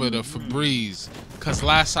 bring over the Febreze. Cause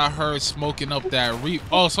last I heard smoking up that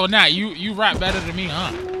oh, so now you rap better than me,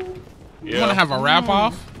 huh? Yeah. You wanna have a rap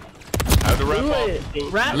off? Have to wrap do up. it.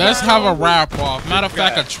 Rap Let's battle. have a rap off. Matter of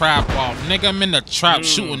fact, a trap off. Nigga, I'm in the trap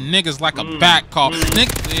shooting niggas like a back call.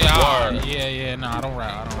 Nigga, yeah, nah, I don't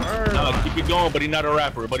rap. Nah, keep it going, but he's not a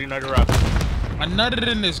rapper. I nutted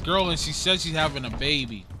in this girl and she said she's having a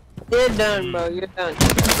baby. You're done, bro. You're done.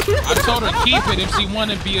 I told her keep it if she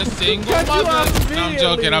wanna be a single Cut you mother. off No, I'm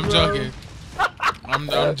joking, I'm immediately,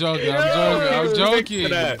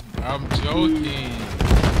 joking. I'm joking.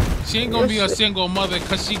 She ain't gonna be a single mother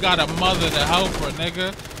cause she got a mother to help her,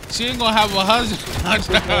 nigga. She ain't gonna have a husband. I'm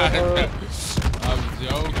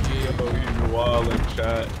joking. He's wild in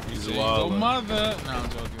chat. He's Single wild. mother. No, I'm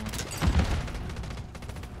joking.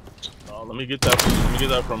 Oh, let me get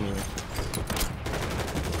that from you.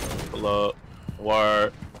 Pull up.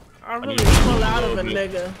 Word. I really pull out of a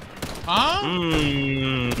nigga. Huh?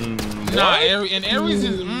 Nah, and Aries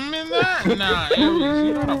is in that? Nah, Aries,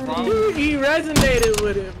 you got a problem. He resonated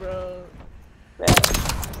with it, bro.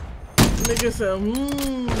 Nigga said,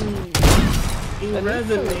 He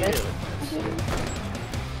resonated.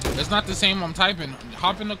 It's not the same I'm typing.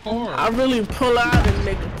 Hop in the core. I really pull out and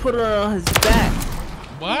nigga put her on his back.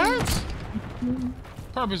 What?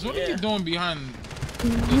 Purpose, what are you doing behind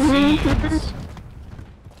the scenes?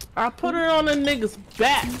 I put her on a nigga's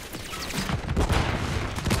back.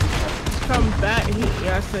 Come back,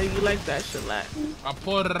 I say you like that shit, like. I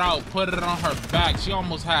pulled it out, put it on her back. She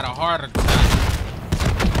almost had a heart attack.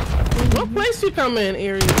 What place you come in,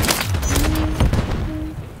 Aries?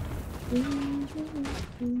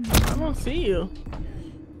 I don't see you.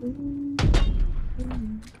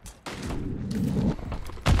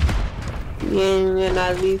 Yeah, and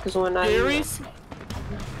I leave because when I Aries?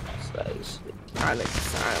 I like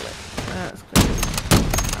silent. That's crazy.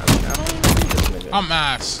 I don't even see this nigga. I'm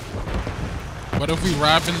ass. But if we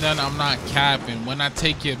rapping, then I'm not capping. When I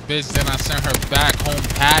take your bitch, then I send her back home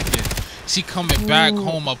packing. She coming back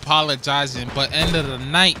home apologizing, but end of the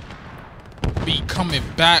night, be coming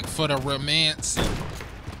back for the romancing.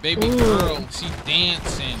 Baby girl, she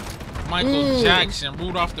dancing. Michael Jackson,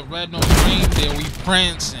 Rudolph the Red-Nosed Reindeer, we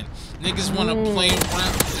prancing. Niggas wanna play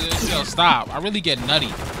around. Yo, stop. I really get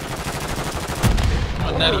nutty.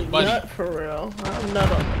 I'm a nutty buddy. Nut for real. I'm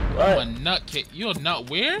nut on the butt. I'm a nut kid. You a nut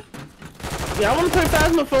where? Yeah, I wanna play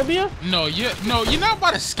Phasmophobia? No, you're not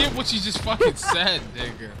about to skip what you just fucking said,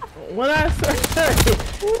 nigga. What I said?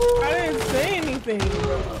 I didn't say anything,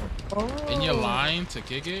 bro. And you're lying to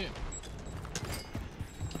kick it?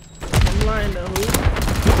 I'm lying to who?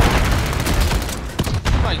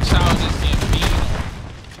 You like childish Gambino.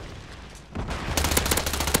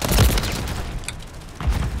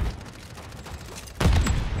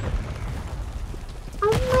 Oh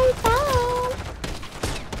my god.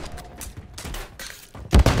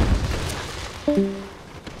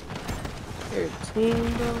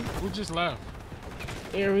 Who just left?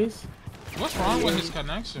 Aries. What's wrong with his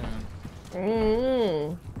connection?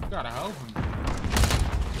 You gotta help him.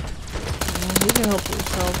 He can help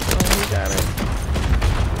himself, so he got it.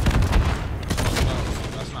 No,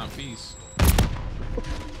 that's not peace.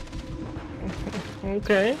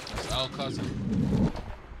 Okay. That's L cousin.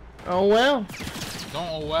 Oh well. Don't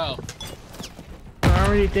oh well. I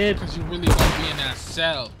already did. Cause you really gonna be in that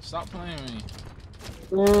cell. Stop playing with me.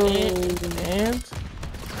 And?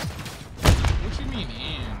 What you mean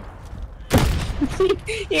and?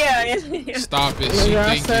 Yeah. Stop it. What She did I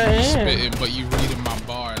think say? you spitting, but you reading my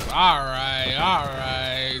bars. Alright.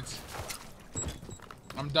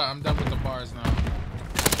 I'm done with the bars now.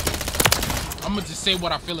 I'm gonna just say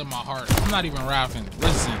what I feel in my heart. I'm not even rapping.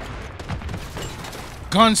 Listen.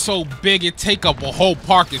 Gun so big it take up a whole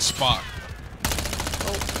parking spot.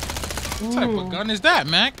 What type of gun is that,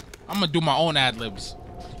 Mac? I'm gonna do my own ad-libs.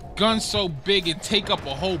 Gun so big it take up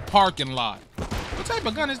a whole parking lot. What type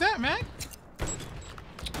of gun is that, Mac?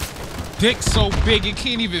 Dick so big it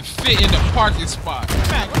can't even fit in the parking spot.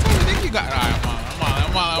 Mac, what type of dick you got? Alright,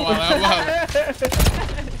 I'm on.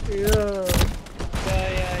 Yeah.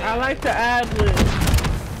 I like the ad-lib.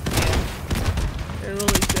 They're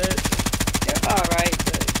really good. They're alright,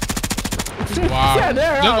 but... Wow. Yeah,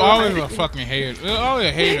 they're They're always alright. a fucking hater. They're always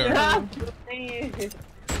a hater.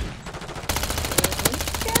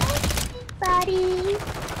 Buddy.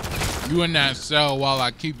 You in that cell while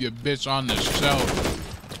I keep your bitch on the shelf.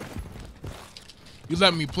 You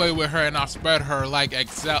let me play with her and I spread her like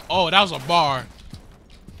Excel. Oh, that was a bar.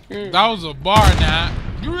 That was a bar, Nat.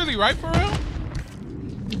 You really right for real?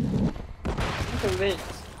 I'm convinced.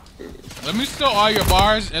 Let me steal all your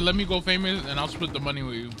bars and let me go famous and I'll split the money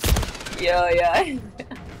with you. Yeah. You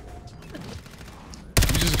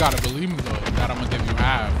just gotta believe me though, that I'm gonna give you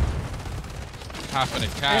half. Half of the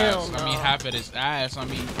cash. Hell no. I mean half of this ass. I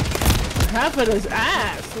mean Half of his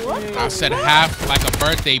ass. What? I said half like a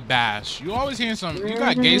birthday bash. You always hearing some you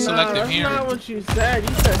got gay selective that's hearing. not what you said.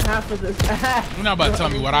 You said half of this ass. You're not about to tell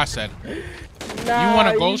me what I said. Nah, You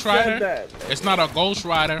want a Ghost said Rider? that. It's not a Ghost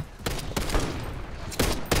Rider.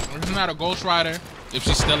 It's not a Ghost Rider. If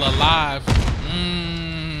she's still alive.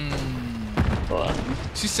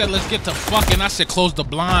 She said, let's get to fucking. I said, close the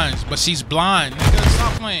blinds. But she's blind. Nigga,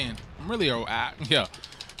 stop playing. I'm really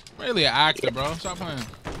really an actor, bro. Stop playing.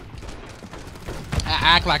 I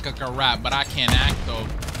act like I can rap, but I can't act, though.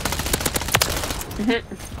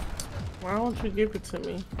 Why don't you give it to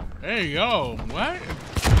me? Hey, yo. What?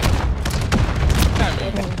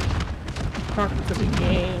 Talking to the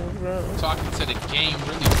game, bro. Talking to the game,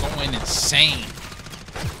 really going insane.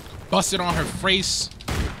 Busted on her face.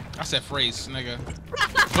 I said phrase, nigga.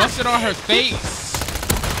 Busted on her face.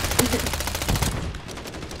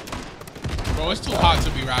 Bro, it's too hot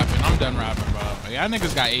to be rapping. I'm done rapping, bro. Y'all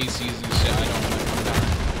niggas got ACs and shit. I don't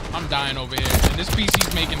like. I'm dying over here. And this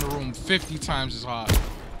PC's making the room 50 times as hot.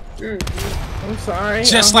 I'm sorry.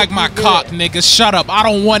 Just like my cock, nigga. Shut up. I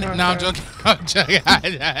don't want it. No, I'm joking. I'm joking.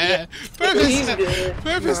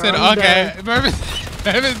 Purpose said, okay.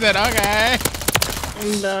 Purpose said, okay.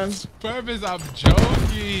 I'm done. Purpose, I'm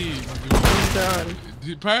joking. I'm done.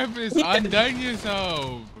 Purpose, undone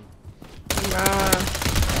yourself. Nah.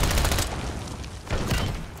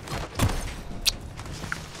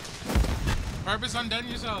 Purpose, undone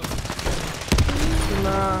yourself.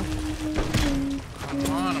 Nah. Come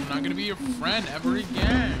on, I'm not gonna be your friend ever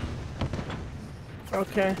again.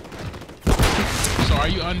 Okay. So are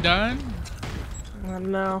you undone?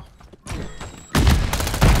 No.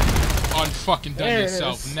 Unfucking done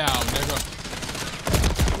yourself now, nigga.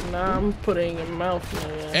 Nah, I'm putting in your mouth,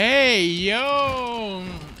 man. Hey, yo.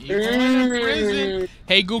 You going to prison?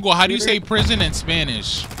 Hey, Google, how do you say prison in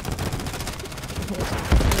Spanish?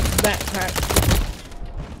 Backpack.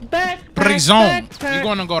 Backpack. Prison. Backpack. You're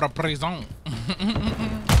gonna go to prison.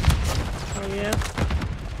 Oh, yeah.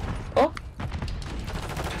 Oh.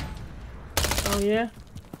 Oh, yeah.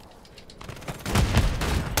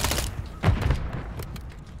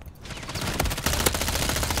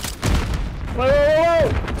 Whoa.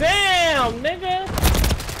 Damn, nigga.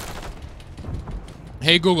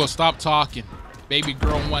 Hey, Google, stop talking. Baby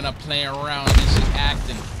girl wanna play around and she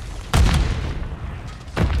acting.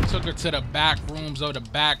 Took her to the back rooms of the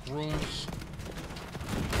back rooms.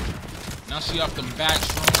 Now she up them back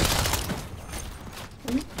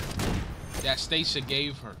rooms that Stacia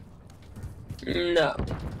gave her. No.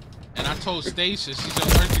 And I told Stacia she's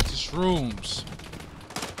allergic to shrooms.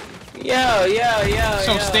 Yo.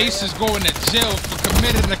 So Stacia's going to jail for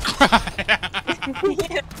committing a crime.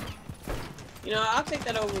 You know, I'll take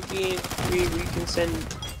that over being free. We can send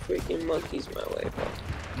freaking monkeys my way, bro.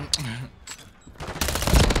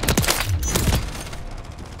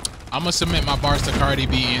 I'm gonna submit my bars to Cardi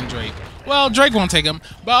B and Drake. Well, Drake won't take them,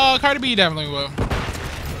 but Cardi B definitely will.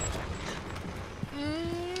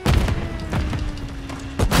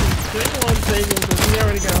 Drake won't take him because he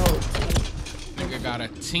already got a whole team. Nigga got a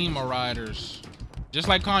team of riders. Just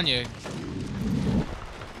like Kanye.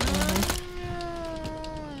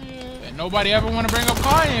 And nobody ever want to bring up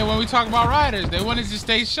Kanye when we talk about riders. They wanted to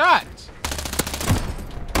stay shot.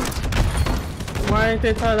 Why ain't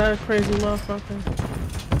they tell that crazy motherfucker?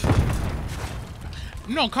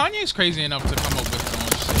 No, Kanye's crazy enough to come up with his own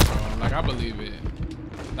shit, bro. Like, I believe it.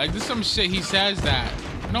 Like, there's some shit he says that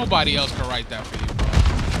nobody else can write that for you, bro.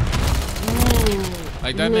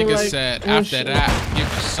 Like, that nigga like, said, after that,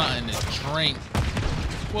 give you something to drink.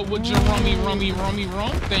 What would your rummy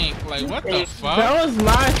think? Like, what the fuck? That was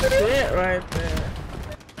my shit right there.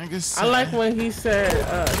 I like when he said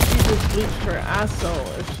she just bleached her asshole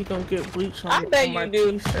if she gonna get bleached on my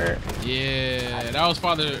t-shirt. Yeah, that was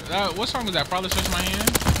Father. What song was that? Father Stretch My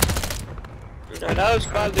Hand? No, that was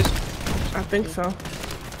Father's. I think so.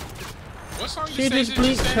 What song she just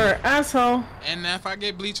bleached her asshole. And if I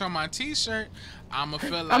get bleach on my t-shirt, I'ma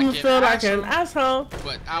feel like an asshole.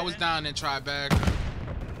 But I was down in Tribeca.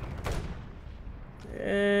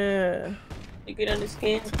 Yeah. You can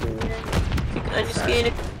understand. You can understand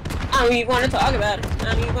it. I don't even want to talk about it. I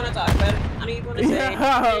don't even want to talk about it. I don't even want to say it.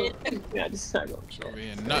 I just not going to. Over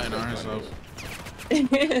here, nothing on herself.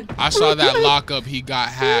 I saw that lockup. He got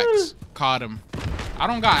hacks. Caught him. I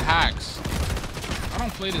don't got hacks. I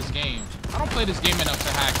don't play this game. I don't play this game enough to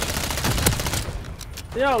hack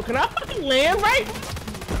it. Yo, can I fucking land right?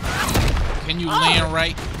 Can you land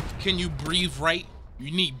right? Can you breathe right?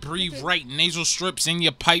 You need breathe right nasal strips in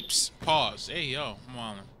your pipes. Pause. Hey, yo, I'm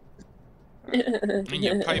on. In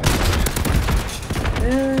your pipe.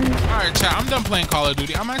 Alright, chat. I'm done playing Call of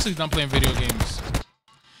Duty. I'm actually done playing video games.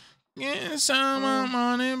 Yes, I'm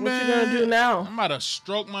on it, What you gonna do now? I'm about to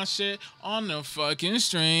stroke my shit on the fucking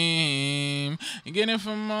stream. And get it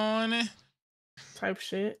from morning. Type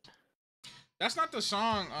shit. That's not the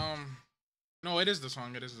song. No, it is the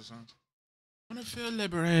song. It is the song. I wanna feel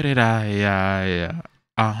liberated. I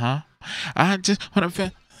just wanna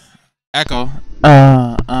feel. Echo.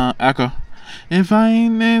 Echo. If I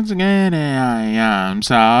ain't there to get it, I am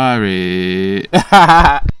sorry.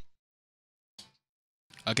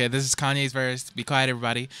 Okay, this is Kanye's verse. Be quiet,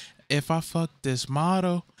 everybody. If I fuck this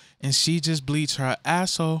model and she just bleach her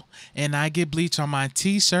asshole and I get bleach on my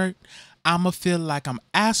t-shirt, I'ma feel like I'm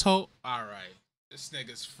asshole. All right, this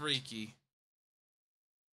nigga's freaky.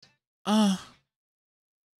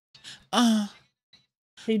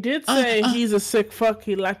 He did say he's a sick fuck.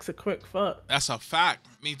 He likes a quick fuck. That's a fact.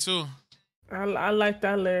 Me too. I like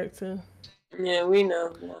that lyric too. Yeah, we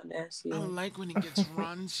know. Not nasty. I like when it gets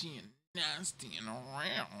raunchy and nasty and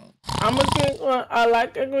around. I'm a quick fuck. I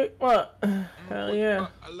like a quick fuck. Hell yeah.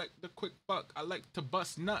 I like the quick fuck. I like to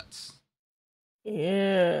bust nuts.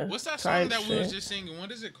 Yeah. What's that song that we was just singing?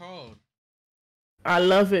 What is it called? I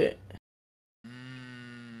love it.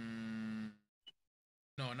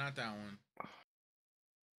 No, not that one.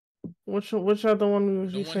 Which other one we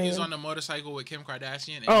was The one singing? he's on the motorcycle with Kim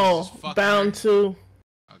Kardashian. And oh, Bound to.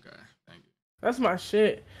 Okay, thank you. That's my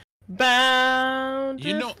shit. Bound.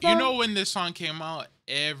 You know when this song came out,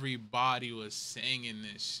 everybody was singing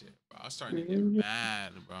this shit, bro. I was starting to get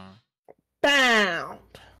mad, bro. Bound.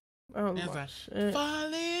 Oh it's my like, shit.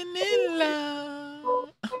 Falling in love.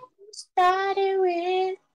 Started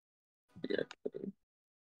with.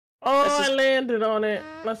 Oh, I landed on it.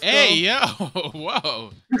 Let's go. Hey, yo.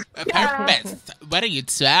 Whoa. Perfect. What are you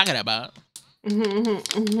talking about?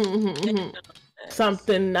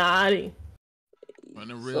 Something naughty.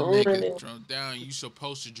 When a real nigga drown down, you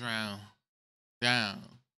supposed to drown. Down.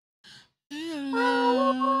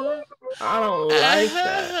 I don't like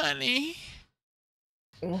that. Honey.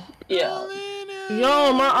 Yeah.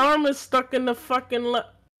 Yo, my arm is stuck in the fucking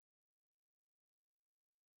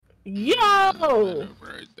Yo!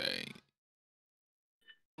 Birthday.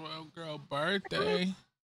 Well, girl, birthday.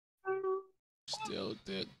 Still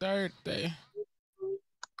the birthday.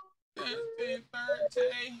 Birthday.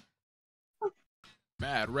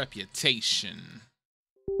 Bad reputation.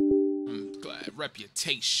 I'm glad.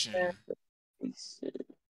 Reputation.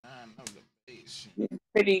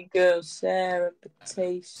 Pretty good, sad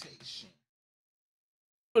reputation.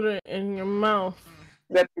 Put it in your mouth.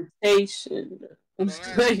 Reputation.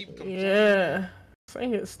 Yeah.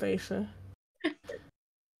 Sing it, Station.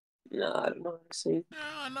 No, I don't know how to sing.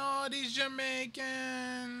 I know these Jamaicans.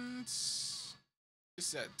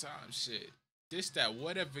 It's that time shit. This, that,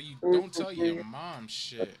 whatever you don't tell your mom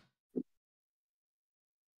shit.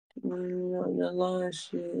 On the line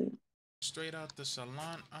shit. Straight out the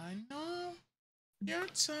salon. I know you're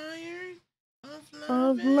tired of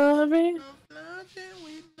loving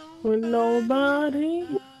with nobody.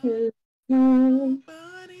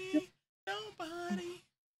 Nobody.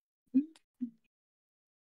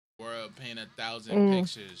 World paint 1,000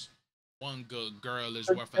 pictures. One good girl is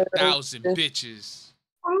worth 1,000 bitches.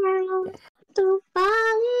 I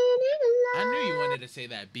knew you wanted to say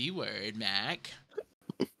that B word, Mac.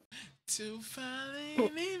 To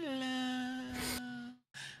falling in love.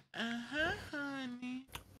 Honey.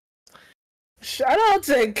 Shout out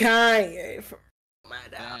to Kanye for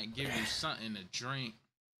I give you something to drink.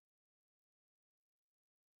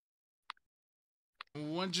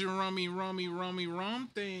 What'd you rum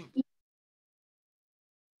think?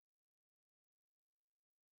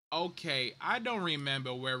 Okay, I don't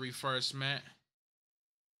remember where we first met.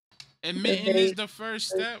 Admitting is the first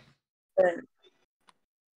step.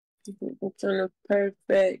 It's on a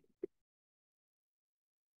perfect.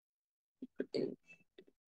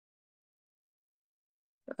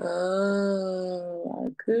 Oh,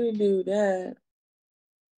 I could do that.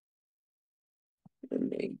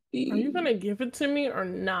 Maybe. Are you gonna give it to me or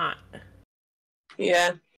not?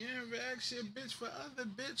 Yeah. Yeah, react shit, bitch, for other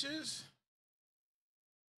bitches.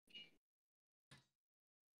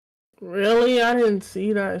 Really? I didn't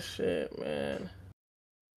see that shit, man.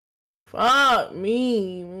 Fuck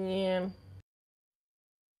me, man.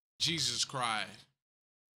 Jesus cried.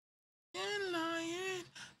 And lying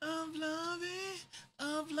of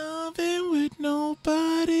loving with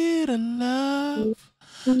nobody to love.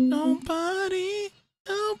 Nobody.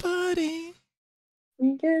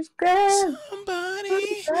 Just grab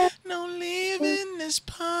Somebody. No leaving this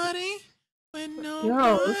party with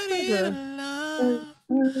nobody to love.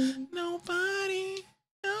 Nobody.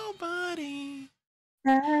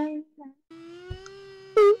 I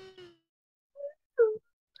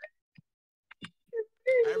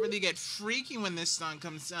really get freaky when this song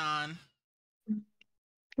comes on.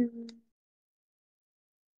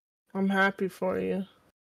 I'm happy for you.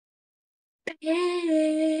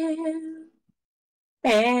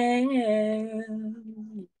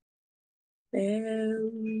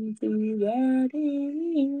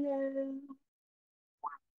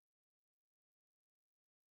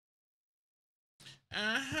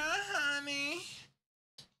 Honey.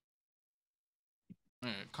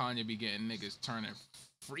 Kanye be getting niggas turning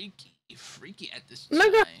freaky at this time.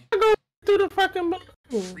 Nigga, go through the fucking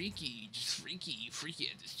balloon. Freaky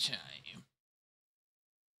at this time.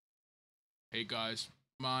 Hey guys,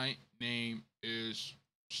 my name is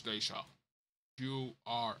Stacia. You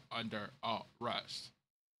are under arrest.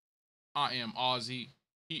 I am Ozzy.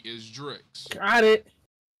 He is Drix. Got it.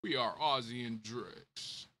 We are Ozzy and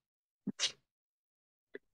Drix.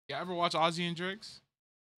 You ever watch Ozzy and Drix?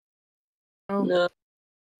 Oh. No.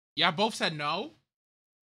 Y'all both said no?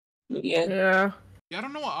 Yeah. Yeah. Y'all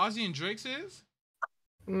don't know what Ozzy and Drix is?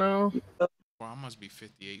 No. Well, I must be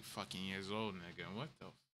 58 fucking years old, nigga. What the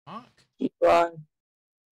fuck? You are.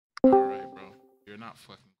 Alright, bro. You're not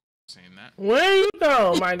fucking saying that. Where you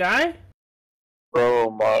go, my guy?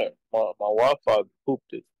 Bro, my Wi-Fi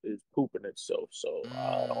is pooping itself, so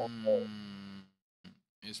I don't know.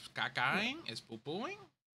 Is cacaing? Is poo-pooing?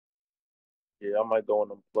 Yeah, I might go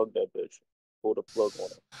and unplug that bitch. Pull the plug on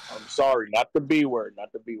it. I'm sorry, not the B word,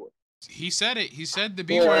 not the B word. He said it. He said the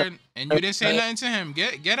B word, and you didn't say nothing to him.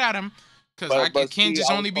 Get at him. Because it can't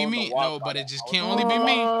just only be me. No, but it just can't only be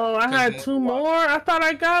me. Oh, I had 2 more? I thought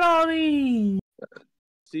I got all these.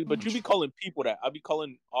 See, but you be calling people that. I be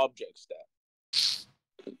calling objects that.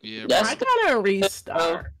 Yeah, Yes. bro. I gotta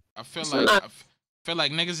restart. I feel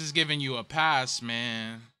like niggas is giving you a pass,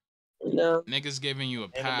 man. No. Niggas giving you a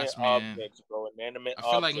Inanimate pass, man. objects, bro. Inanimate I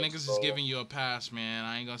feel like objects, niggas bro. is giving you a pass, man.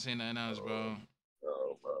 I ain't gonna say nothing else, bro.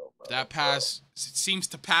 Bro. That pass seems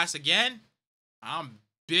to pass again. I'm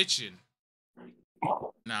bitching.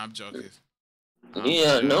 Nah, I'm joking.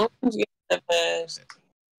 Yeah, no one's getting that fast.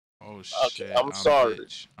 Oh Okay, shit! I'm sorry.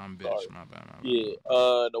 I'm bitch. Sorry. My bad. Yeah,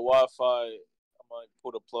 the Wi-Fi. I might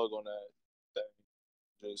put a plug on that thing.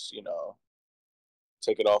 Just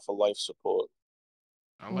take it off of life support.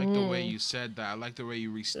 I like the way you said that. I like the way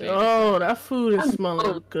you restated. Oh, that food is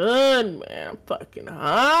smelling good, man. I'm fucking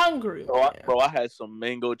hungry, man. Bro, I had some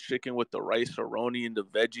mango chicken with the rice aroni and the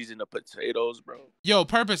veggies and the potatoes, bro. Yo,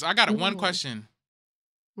 Purpose. I got one question.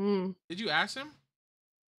 Did you ask him?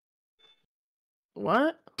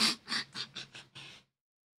 What?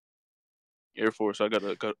 Air Force, I got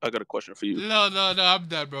a question for you. No. I'm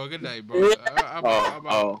done, bro. Good night, bro.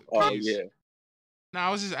 Peace. Yeah. No, I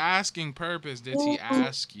was just asking Purpose. Did he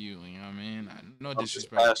ask you? You know what I mean? No I'm just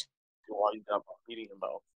disrespect. asking why you got my meeting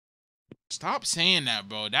about. Stop saying that,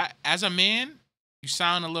 bro. That as a man, you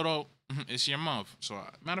sound a little. It's your mouth. So,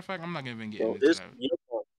 matter of fact, I'm not gonna even get into that.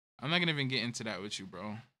 I'm not gonna even get into that with you,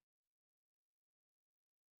 bro.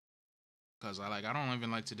 Cause I don't even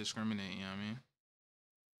like to discriminate. You know what I mean?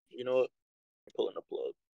 You know what? I'm pulling the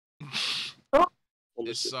plug.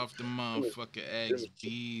 It's off the motherfucking eggs,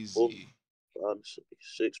 easy. 5, Mississippi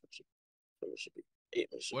 6, Mississippi 8,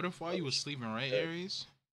 Mississippi. What if while you was sleeping, right, Aries?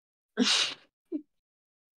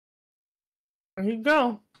 There you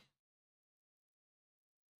go.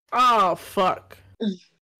 Oh, fuck.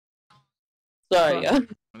 Sorry, yeah.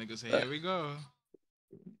 Nigga say, here we go.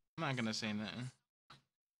 I'm not gonna say nothing.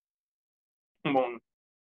 Come on.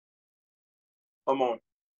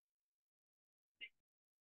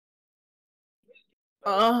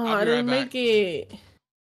 Oh, I didn't make it.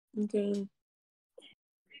 Okay.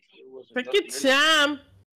 Take your time.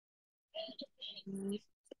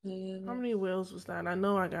 How many wheels was that? I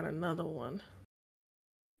know I got another one.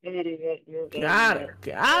 Gotta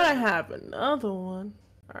have another one.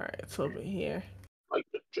 All right, it's over here.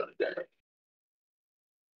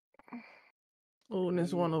 Oh, and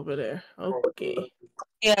there's one over there. Okay.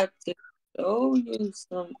 We have to show you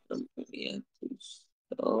something. We have to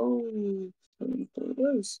show you something.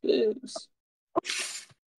 What is this?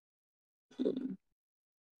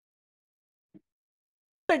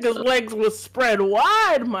 Nigga's legs was spread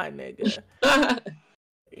wide, my nigga.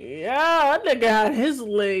 Yeah, that nigga had his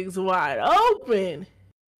legs wide open.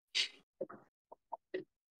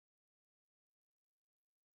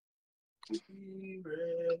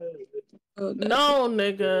 No,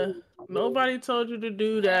 nigga. Nobody told you to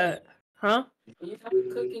do that. Huh? When you're talking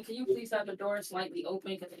cooking, can you please have the door slightly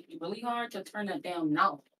open? Because it'd be really hard to turn that down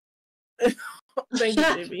now. Thank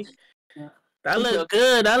you, baby. Yeah. That look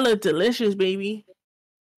good. That look delicious, baby.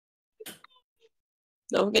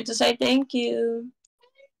 Don't forget to say thank you.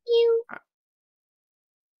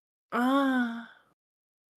 Ah.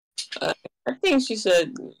 I think she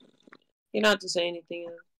said you're not to say anything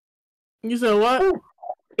else. You said what?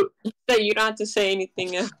 That you don't have to say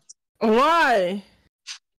anything else. Why?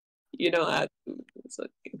 You don't have to. It's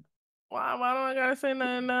okay. Why don't I gotta say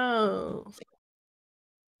nothing else?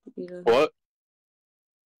 Yeah. What?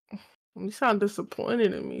 You sound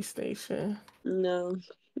disappointed in me, Station. No.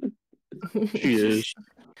 She is.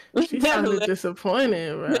 She sounded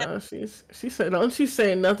disappointed, bro. She said, "Don't you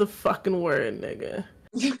say another fucking word, nigga."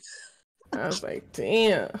 I was like,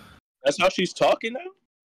 "Damn." That's how she's talking now?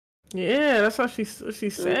 Yeah, that's what she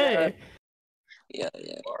said. Yeah.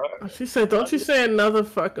 Right. She said, "Don't you say another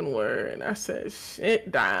fucking word." And I said,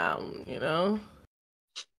 "Shit down," you know.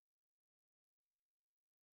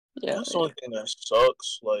 Yeah. That's the only thing that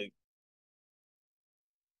sucks. Like,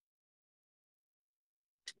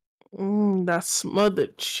 That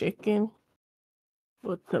smothered chicken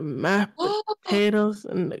with the mashed potatoes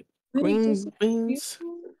and the green beans.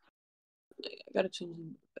 I gotta change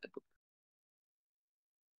it.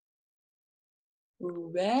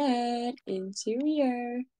 Red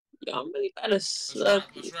interior. Yo, I'm really about to suck.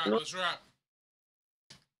 Let's rap.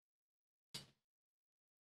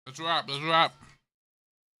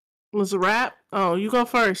 Was a rap? Oh, you go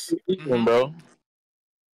first. bro.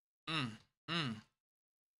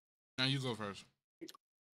 Now you go first.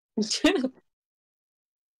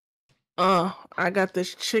 I got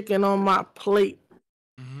this chicken on my plate.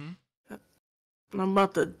 And I'm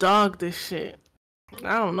about to dog this shit.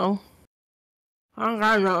 I don't know.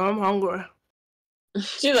 I know. I'm hungry.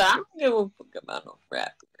 She's like, I don't give a fuck about no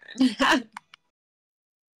rap.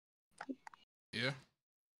 Yeah.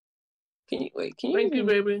 Can you Thank you,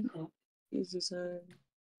 baby. use this hand?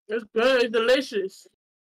 It's good. It's delicious.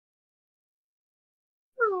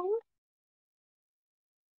 Oh.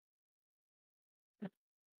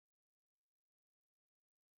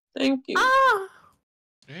 Thank you. Ah!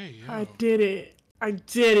 Hey, yo. I did it.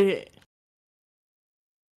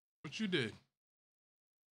 What you did?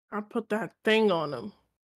 I put that thing on him.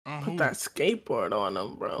 On Put who? that skateboard on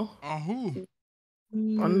him, bro. On who?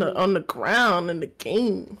 On the ground in the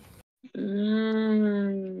game.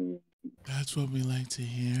 That's what we like to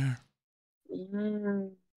hear.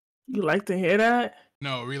 You like to hear that?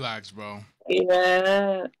 No, relax, bro.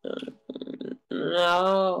 Yeah.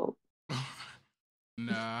 No.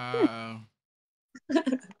 Nah.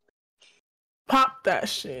 Pop that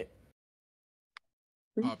shit.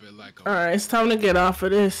 Pop it like a. Alright, it's time to get off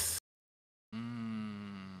of this.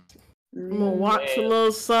 I'm gonna watch a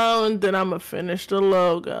little something, then I'm gonna finish the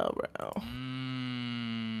logo, bro.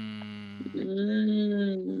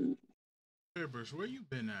 Hey, Bruce, where you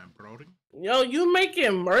been at, Brody? Yo, you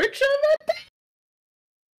making merch on that thing?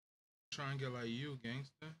 Trying to get like you,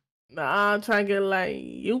 gangster. Nah, I'm trying to get like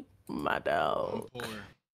you, my I'm dog. poor.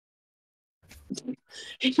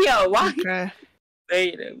 Yo, why? Okay.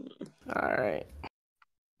 Say that. Alright.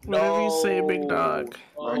 Whatever you say, big dog.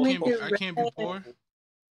 I can't be poor.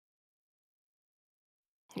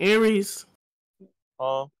 Aries.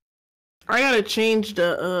 Huh? I gotta change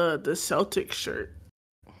the Celtic shirt.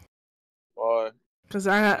 Why? Cause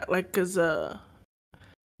I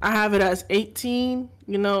have it as 18,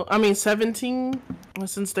 17. And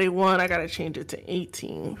since they won, I gotta change it to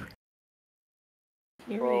 18.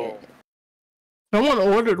 Bro. Someone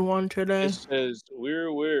ordered one today. It says, we're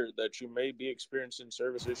aware that you may be experiencing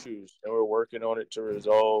service issues, and we're working on it to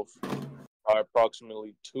resolve by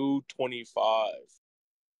approximately 2:25.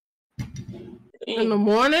 In the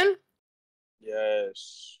morning?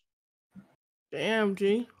 Yes. Damn,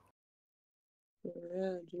 G.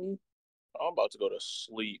 Yeah, G. I'm about to go to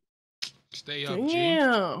sleep. Stay up, G.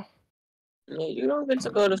 Damn. Yeah, you don't get to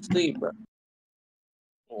go to sleep, bro.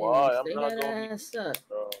 Why? Yeah, I'm not going to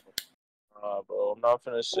bro. Nah, bro. I'm not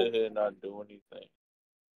finna sit here and not do anything.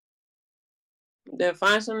 Then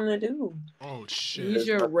find something to do. Oh, shit. Use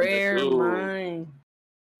your rare mind.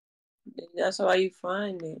 That's why you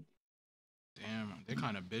find it. Damn, they're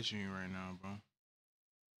kind of bitching you right now, bro.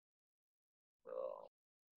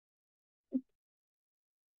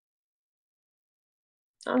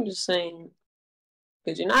 I'm just saying.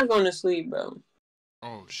 Because you're not going to sleep, bro.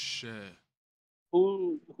 Oh, shit.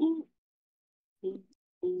 Who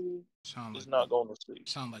Sound is like not going to sleep?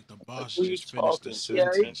 Sound like the boss who you just finished the talking to?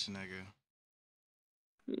 sentence, nigga.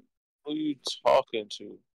 Who you talking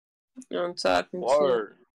to? I'm talking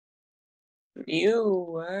Word. to you.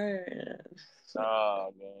 Word. Nah,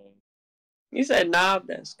 man. You said knob,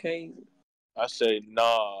 that's crazy. I say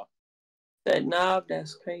nah. Said knob,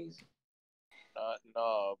 that's crazy. Not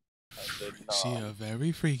knob. I said nah. She a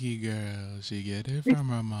very freaky girl. She get it from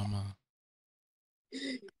her mama.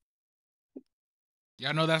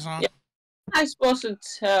 Y'all know that song? Yeah. I'm supposed to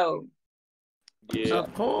tell. Yeah.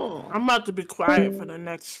 I'm about to be quiet for the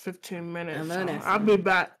next 15 minutes. I know that. I'll be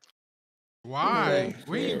back. Why?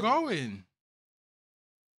 Where you going?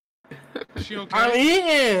 She okay? I'm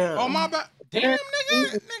eating. Oh, my bad. Damn,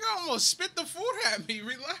 nigga. Nigga almost spit the food at me.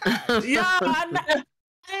 Relax. Yo, I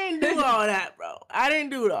didn't do all that, bro. I didn't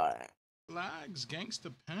do all that. Relax,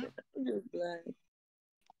 gangsta pimp. I'm just black.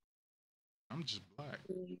 I'm just black.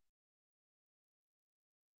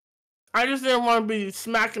 I just didn't want to be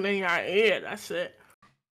smacking in your ear. That's it.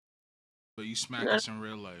 But you smack us in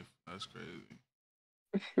real life. That's crazy.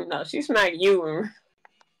 No, she smacked you.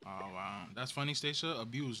 Oh, wow. That's funny, Stacia?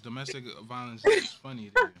 Abuse. Domestic violence is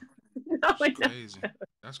funny. No, That's crazy.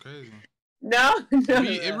 That's crazy. No, no,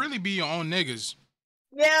 It really be your own niggas.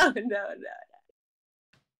 no, no.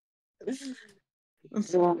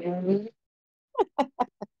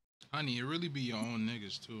 Honey, it really be your own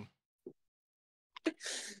niggas too.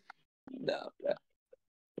 No.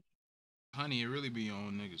 Honey, it really be your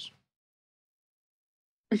own niggas.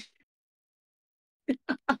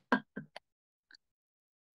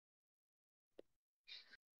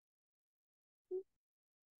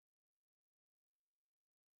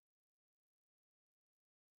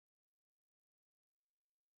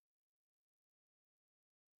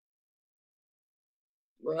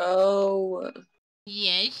 Bro.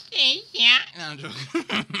 Yes, yeah. No, I'm joking.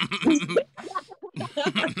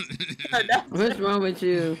 What's wrong with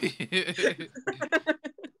you?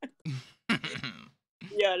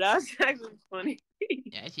 Yeah, that's actually funny.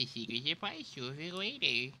 That's a secret surprise to you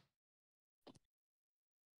later.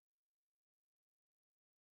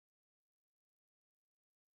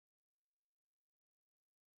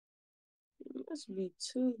 It must be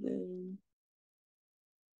two then.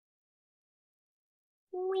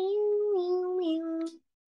 I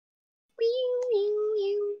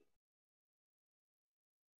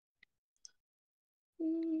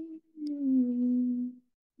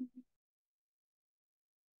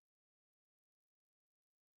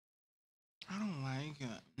don't like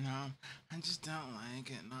it. No, I just don't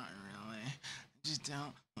like it. Not really. I just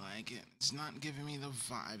don't like it. It's not giving me the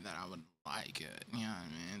vibe that I would like it. You know what I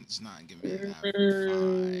mean? It's not giving me that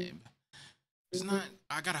vibe. It's not.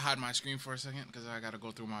 I gotta hide my screen for a second because I gotta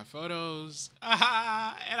go through my photos. And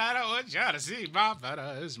I don't want y'all to see my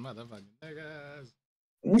photos, motherfucking niggas.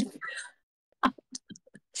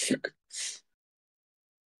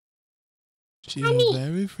 She a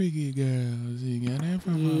very freaky girl. She got it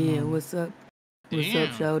from Yeah, what's up? What's up,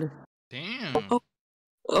 Shouty? Damn.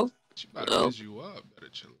 Oh. She about to mess you up. Better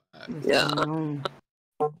chill out. What's Yeah. going on?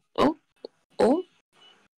 Oh.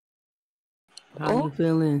 How you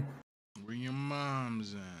feeling? Where your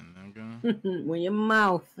mom's at, nigga? Where your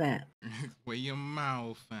mouth at? Where your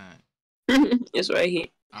mouth at? It's right here.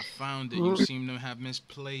 I found it. You seem to have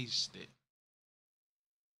misplaced it.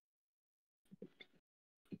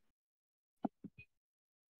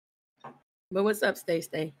 But what's up,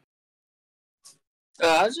 Stay?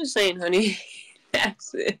 I was just saying, honey.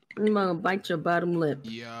 That's it. I'm gonna bite your bottom lip.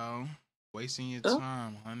 Yo, wasting your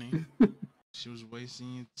time, honey. She was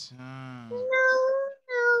wasting your time.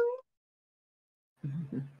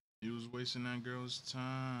 You was wasting that girl's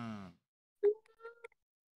time.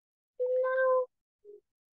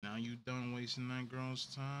 Now you done wasting that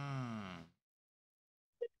girl's time.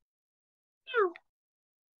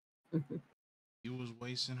 You was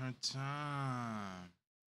wasting her time.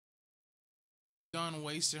 Done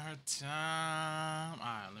wasting her time.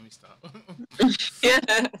 Alright, let me stop.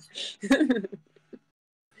 Yeah.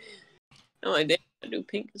 I'm like, I do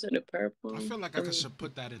pink instead of purple. I feel like I should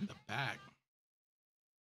put that in the back.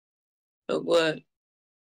 Of what?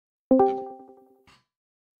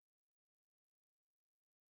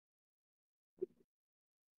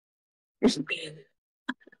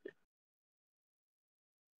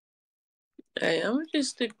 Hey, I'm gonna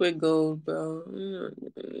just stick with gold, bro.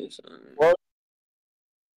 What?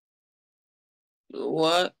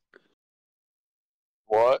 What?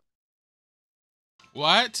 What?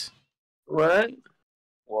 What? What? The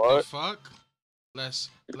What? fuck? Less.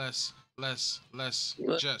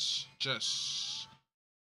 What? Just.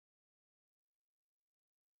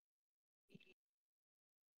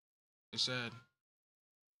 It said,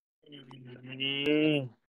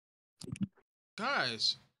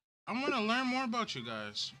 guys, I want to learn more about you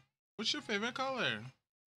guys. What's your favorite color?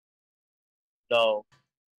 No.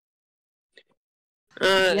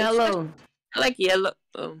 Yellow. I like yellow.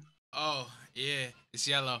 Oh, yeah, it's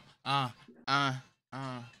yellow.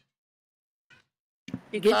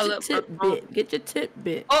 Get your tidbit. Get your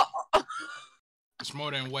tidbit. Oh. It's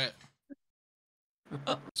more than wet.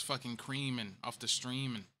 It's fucking creaming off the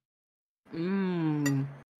streaming.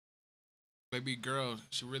 Baby girl,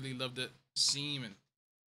 she really loved it semen.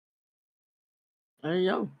 There you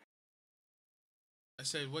go. I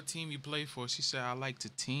said, what team you play for? She said, I like to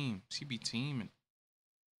team. She be teaming.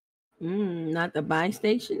 Not the buy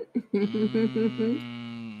station.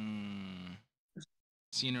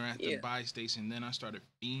 Seen her at the buy station, then I started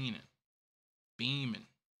beaming.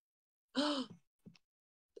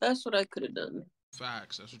 That's what I could have done.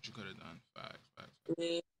 Facts, that's what you could have done. Facts.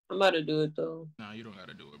 Yeah, I'm about to do it though. Nah, you don't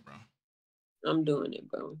gotta do it, bro. I'm doing it,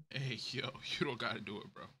 bro. Hey, yo, you don't gotta do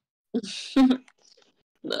it, bro.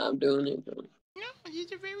 Nah, I'm doing it, bro. No,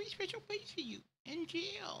 it's a very special place for you. In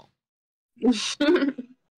jail.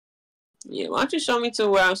 Yeah, why don't you show me to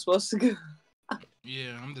where I'm supposed to go?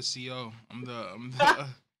 Yeah, I'm the CO. I'm the I'm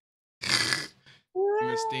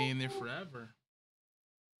gonna stay in there forever.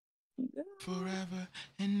 Forever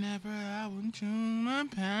and never I will choose my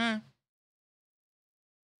path.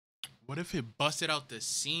 What if it busted out the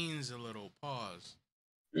seams a little? Pause.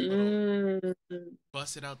 Little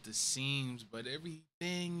busted out the seams, but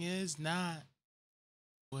everything is not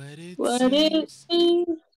what it What it seems.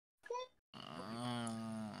 seems.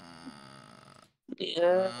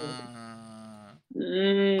 Yeah.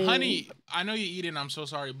 Honey, I know you're eating. I'm so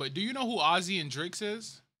sorry, but do you know who Ozzy and Drix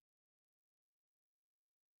is?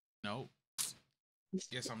 No.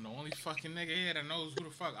 Guess I'm the only fucking nigga here that knows who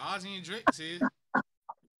the fuck Ozzy and Drix is.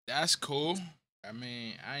 That's cool. I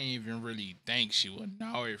mean, I ain't even really think she would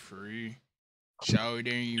know it for real. So it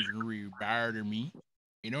ain't even really bother me.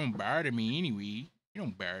 It don't bother me anyway. It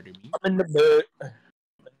don't bother me. I'm in the bed.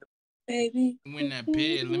 Baby. You in that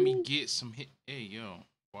bed, let me get some hit. Hey, yo.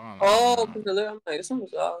 Wow. Oh, I'm like,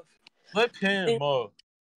 something's off. Flip him up.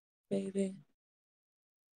 Baby.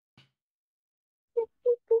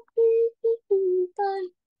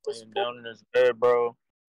 Laying down in his bed, bro.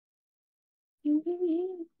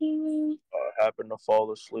 Happened to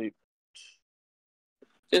fall asleep.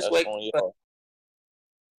 Just That's wake on you up. y'all.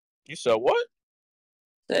 You said what?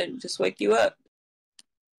 Said just wake you up.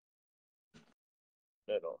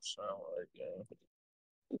 That don't sound right, yeah.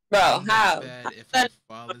 Bro, how? Bad if I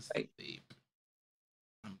fall asleep.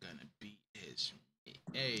 I'm gonna beat his.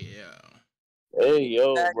 Hey, yo. Hey,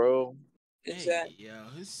 yo, bro. Exactly. Hey, yo.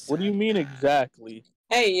 What do you mean exactly?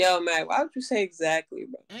 Hey, yo, Mac, why would you say exactly,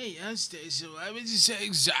 bro? Hey, yo, Stacey, why would you say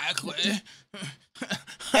exactly?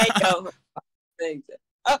 Hey, yo.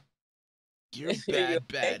 Oh. You're a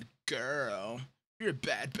bad girl. You're a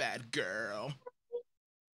bad girl.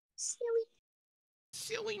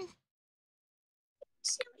 Silly.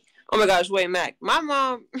 Oh my gosh, wait, Mac. My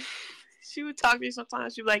mom, she would talk to me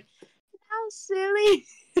sometimes. She'd be like, how silly.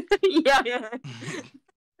 Yeah.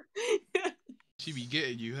 She be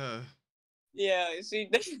getting you, huh? Yeah, she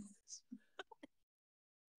does.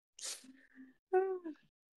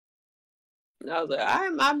 I was like, all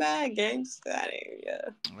right, my bad, gangsta. Yeah.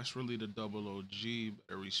 That's really the double OG.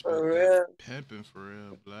 Better respect For real. that pimping for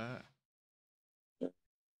real, black.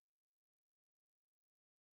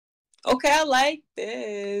 Okay, I like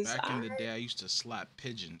this. Back in the day, I used to slap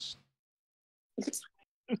pigeons.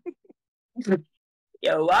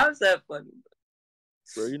 Yo, why was that funny?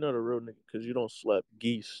 Bro, you're not a real nigga because you don't slap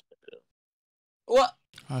geese. What?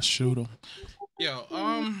 I shoot them. Yo,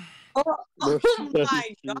 Oh, Bro,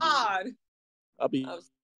 my God. I'll be.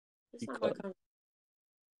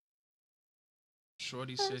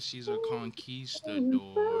 Shorty says she's a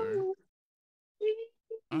conquistador.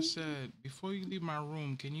 I said, before you leave my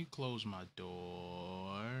room, can you close my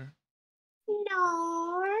door?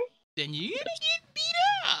 No. Then you're gonna get beat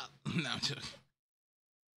up. No, I'm joking.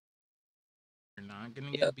 You're not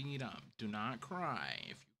gonna get beat up. Do not cry. If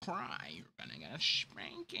you cry, you're gonna get a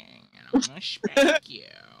spanking, and I'm gonna spank you.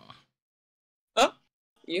 Oh,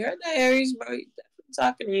 you heard that, Aries, bro? He's definitely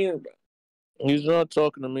talking to you, bro. He's not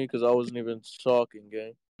talking to me because I wasn't even talking,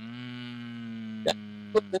 gang. He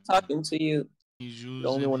wasn't talking to you. He's using The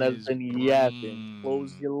only one that's been yapping.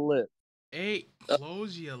 Close your lip. Hey,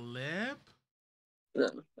 close your lip? No,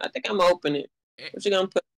 I think I'm gonna open it. What you gonna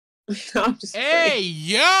put? I'm just hey,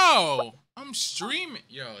 yo! I'm streaming.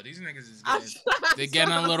 Yo, these niggas is they're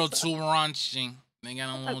getting a little too raunchy. They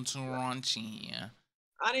getting a little too raunchy here.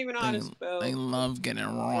 I don't even know how to spell. They love getting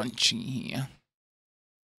raunchy here.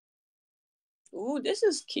 Ooh, this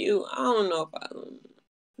is cute. I don't know if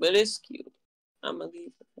but it's cute. I'm gonna leave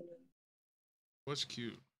it for now. What's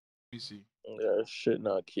cute? Let me see. Yeah, shit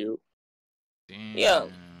not cute. Damn. Yo,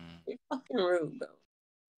 you're fucking rude, bro.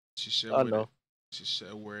 She said, I know. She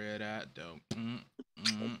said, where it at, though?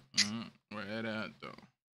 Where it at, though?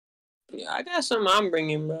 Yeah, I got something I'm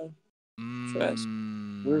bringing, bro. Trust.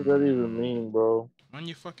 What does that even mean, bro? Mind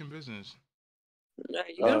your fucking business. Nah,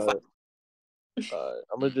 you gonna find.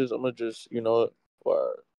 I'm gonna just, you know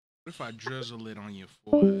what? What if I drizzle it on your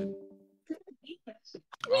forehead?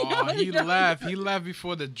 Oh, he left. He left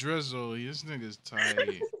before the drizzle. This nigga's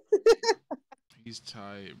tight. He's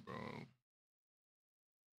tight, bro.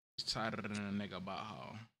 He's tighter than a nigga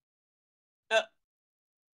Baho.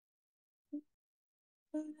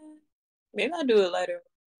 Maybe I'll do it later.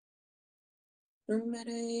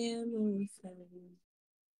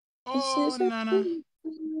 Oh, Nana.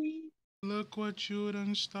 Look what you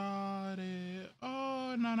done started.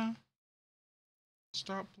 Oh, Nana.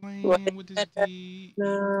 Stop playing with this D.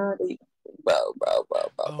 Bro.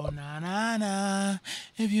 Oh, na.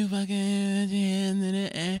 If you fucking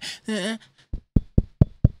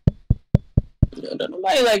Don't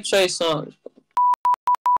nobody like Trey songs.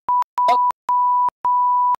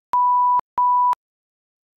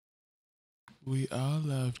 We all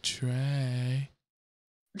love Trey.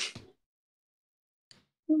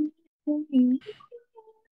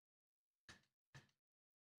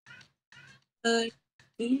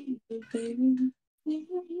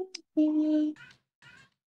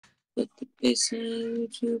 But the best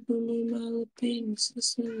would you believe my opinions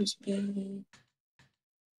is bad.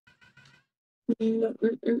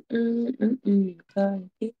 Gotta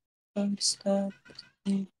get stop.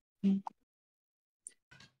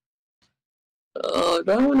 Oh,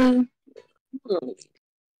 don't I?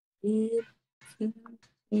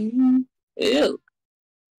 Ew.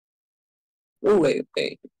 Oh, wait.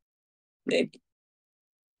 Maybe.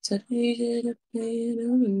 Today that I play it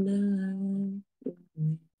on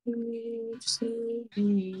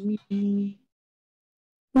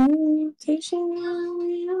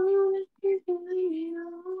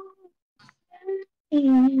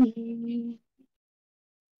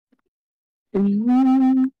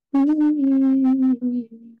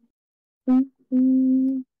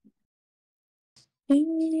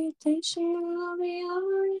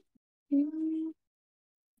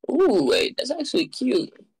Ooh, wait, that's actually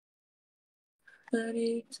cute.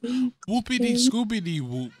 Whoopity scoopity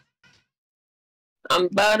whoop. I'm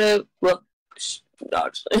about to look. No,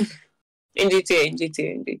 in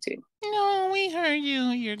GTA. No, we heard you.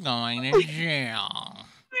 You're going to jail.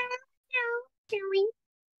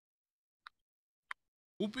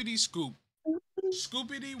 Whoopity scoop.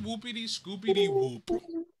 Scoopity whoopity scoopity whoop.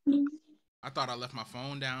 I thought I left my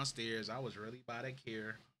phone downstairs. I was really about to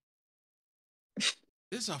care.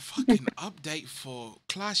 This is a fucking update for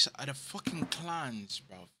Clash of the fucking Clans,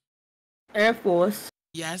 bro. Air Force.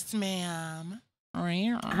 Yes, ma'am.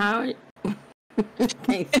 How?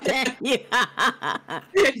 Can't stand you.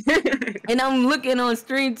 And I'm looking on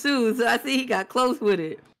stream too, so I see he got close with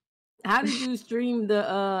it. How did you stream the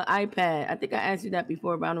iPad? I think I asked you that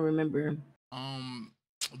before, but I don't remember.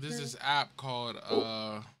 There's this app called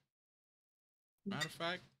matter of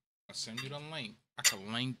fact, I'll send you the link. I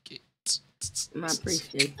can link it. I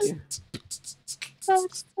appreciate you.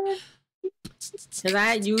 Cause I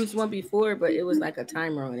had used one before, but it was like a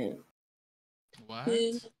timer on it. What?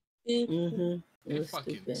 Mm-hmm. They It was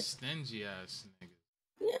fucking stupid. stingy ass niggas.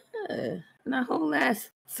 Yeah, and a whole ass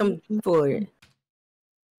some for it.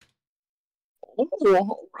 Oh,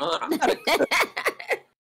 hold on.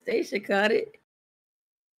 They should cut it.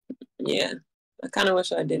 Yeah, I kind of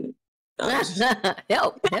wish I didn't.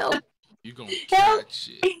 Help! You gonna catch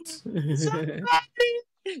it.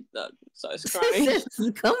 No, sorry, it's crying.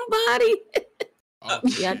 Somebody.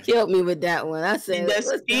 Okay. Y'all killed me with that one. I said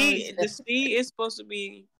The C is supposed to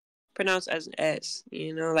be pronounced as an S.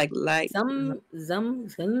 You know, like some.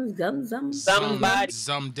 Somebody.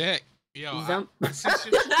 Zumdeck. Yo, Zum- I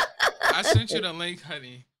sent you the link,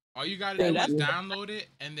 honey. All you gotta do is download it,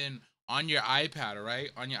 and then on your iPad,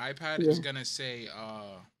 right? On your iPad, it's gonna say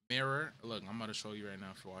mirror. Look, I'm gonna show you right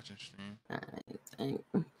now if you're watching stream.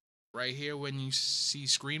 Right here, when you see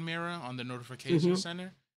screen mirror on the notification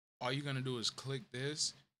center, all you're gonna do is click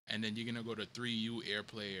this, and then you're gonna go to 3U Air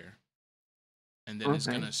Player, and then it's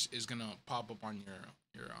gonna pop up on your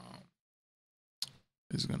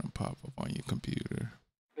it's gonna pop up on your computer.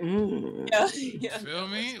 Yeah. Feel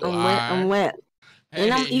me? I'm wet. Hey,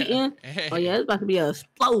 And I'm eating. Hey. Oh yeah, it's about to be an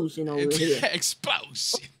explosion over here.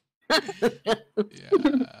 Explosion. Yeah.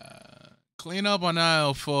 Clean up on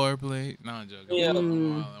aisle 4, please. No, I'm joking. Yeah.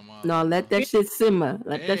 I'm wild. No, let that shit simmer.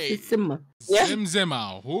 Let that shit simmer. Yeah. Zim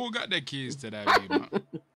out. Who got the keys to that baby?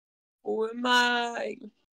 Who am I?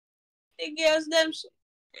 They guess them shit.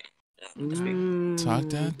 Talk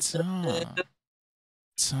that talk.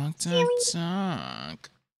 Talk that talk.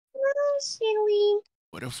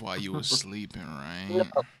 What if while you was sleeping, right?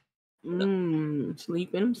 Sleeping.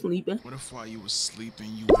 What if while you was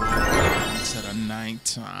sleeping, you woke up into the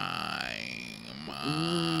nighttime?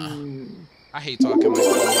 I hate talking like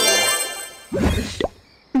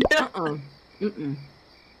that.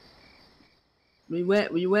 We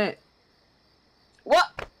wet.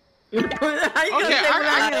 What? Okay, I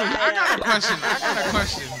got a question.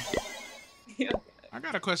 I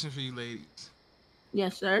got a question for you ladies.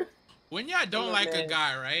 Yes, sir. When y'all don't like a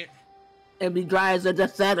guy, right? It'll be dry as a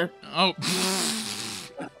just setter. Oh.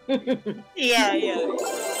 Yeah.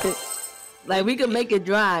 Like we can make it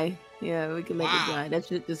dry. Yeah, we can make it dry. That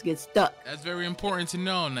shit just gets stuck. That's very important to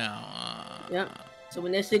know now. Yep. So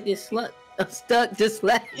when that shit gets stuck, just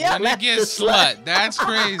let. When it gets slut, that's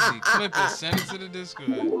crazy. Clip it, send it to the Discord.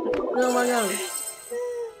 Oh my god.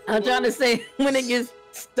 I'm trying to say when it gets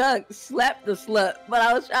slap the slut, but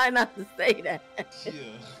I was trying not to say that. Yeah.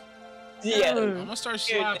 I'm Yeah. gonna start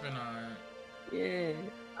slapping on her. Yeah.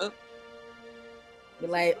 Be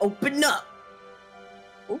like, open up.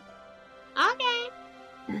 Okay.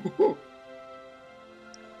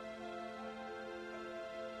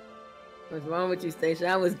 What's wrong with you, Station?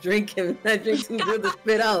 I was drinking. I drink too good to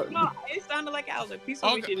spit out. No, it sounded like I was a piece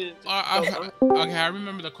of Okay. shit. Okay, I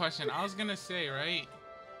remember the question. I was gonna say, right?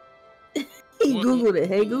 He Googled it.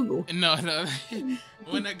 Hey, Google. No.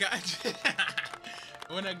 when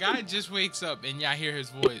a guy just wakes up and y'all hear his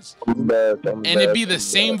voice, and it be the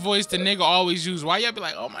same voice the nigga always use, why y'all be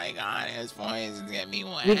like, oh my god, his voice is getting me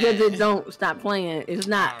wet? Because it don't stop playing. It's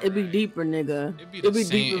not. All It be right. deeper, nigga. It'd be It the be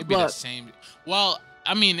same. deep as It'd be the fuck. same. Well,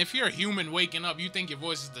 I mean, if you're a human waking up, you think your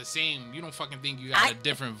voice is the same. You don't fucking think you got a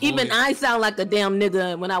different voice. Even I sound like a damn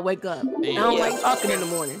nigga when I wake up. I don't like talking in the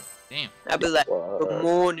morning. Damn. I'd be like, good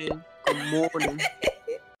morning. Good morning.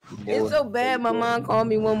 It's so bad. My mom called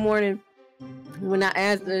me one morning when I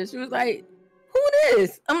asked her. She was like, "Who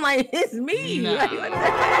this?" I'm like, "It's me." Nah. Like, what the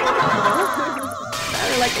heck?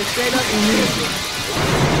 Sounded like a straight up music.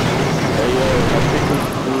 Hey, yo, I think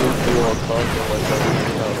we all talking like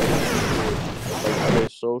how they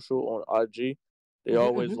social on IG. They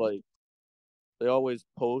always they always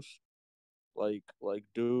post like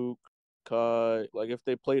Duke, Kai, like if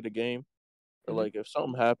they play the game or like if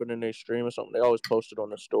something happened in their stream or something, they always post it on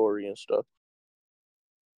the story and stuff.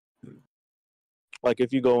 Like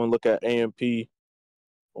if you go and look at AMP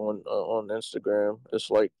on Instagram,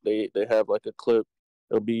 it's like they have like a clip.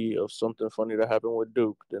 It'll be of something funny that happened with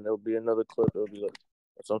Duke. Then there'll be another clip. It'll be like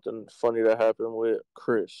something funny that happened with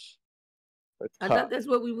Chris. I thought that's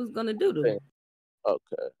what we was gonna do. Though.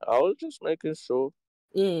 Okay, I was just making sure.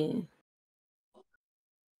 Yeah.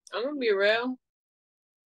 I'm gonna be real.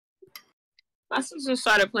 My sister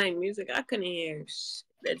started playing music. I couldn't hear shit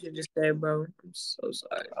that you just said, bro. I'm so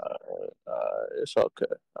sorry. It's okay.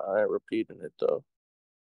 I ain't repeating it though.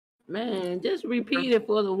 Man, just repeat it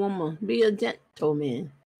for the woman. Be a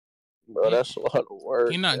gentleman. Bro, that's a lot of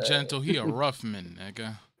work. He not man. gentle. He a rough man,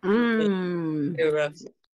 nigga. You're rough.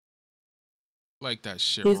 Like that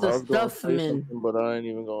shit. He's I a was gonna stuff say man. something, but I ain't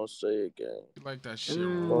even gonna say it again. You like that shit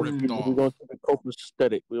Mm. ripped We're off. gonna keep it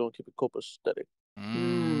copacetic. We don't keep it copacetic.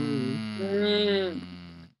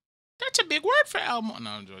 That's a big word for Elmo. No,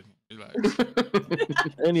 I'm joking. Relax.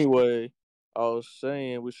 Anyway, I was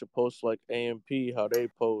saying we should post like AMP how they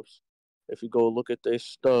post. If you go look at their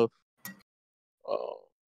stuff,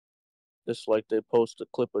 it's like they post a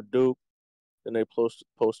clip of Duke, then they post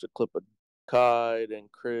a clip of Kai, then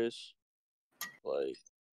Chris. Like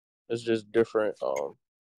it's just different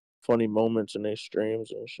funny moments in their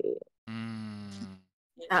streams and shit.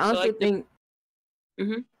 I also think.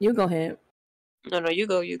 You go ahead. No, you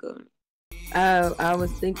go. I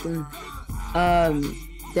was thinking,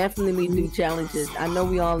 definitely do challenges. I know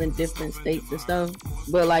we all in different states and stuff,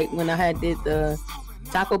 but like when I did the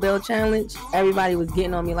Taco Bell challenge, everybody was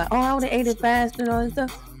getting on me like, "Oh, I would have ate it faster" and all that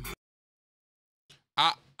stuff.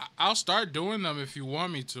 I'll start doing them if you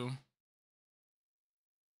want me to.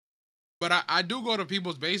 But I do go to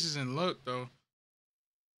people's bases and look though.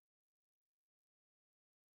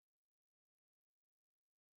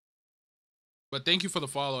 But thank you for the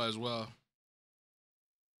follow as well.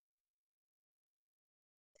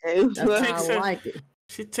 That's how I like it.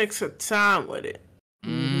 She takes her time with it.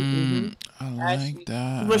 I like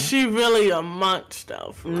that. But she really a munch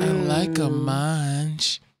though. I like a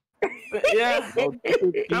munch. But yeah,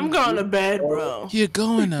 I'm going to bed, bro. You're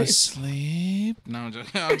going to sleep? No, I'm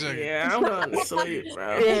joking. Yeah, I'm going to sleep,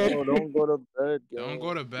 bro. No, don't go to bed. Yo. Don't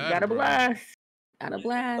go to bed. Gotta bro. blast. Gotta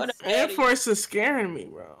blast. Air Force is scaring me,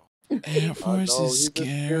 bro. Air Force is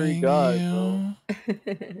scaring you.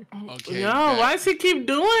 Okay. Yo, why does he keep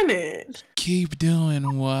doing it? Keep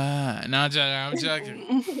doing what? No, I'm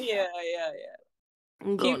joking. Yeah.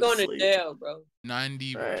 I'm Keep going to jail, bro.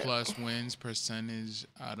 90 plus wins percentage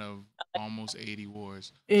out of almost 80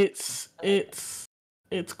 wars. It's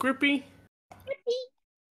grippy.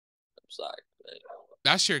 I'm sorry.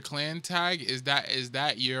 That's your clan tag? Is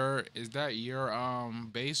that your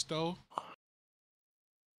base though?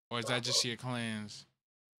 Or is that just your clans?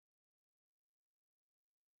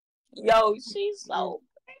 Yo, she's so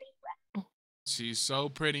pretty. She's so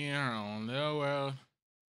pretty in her own little world.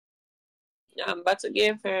 Yeah, I'm about to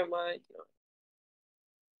give her my.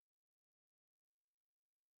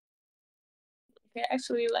 I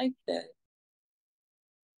actually like that.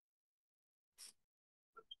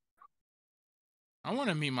 I want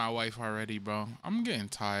to meet my wife already, bro. I'm getting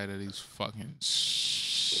tired of these fucking.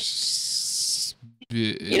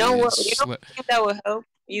 You know what? You know what that will help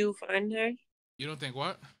you find her? You don't think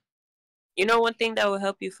what? You know one thing that will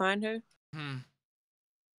help you find her?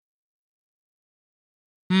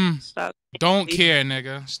 Stop. Don't care,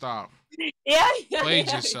 nigga. Stop. Yeah.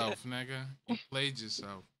 Played yourself, nigga. You played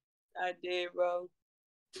yourself. I did, bro.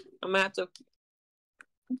 I'm gonna have to.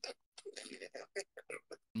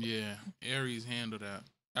 Yeah, Aries handle that.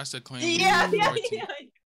 That's the claim. Yeah.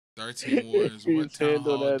 13 wars. What Aries town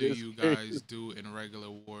handle hall that do is you crazy. guys do in regular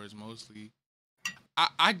wars mostly?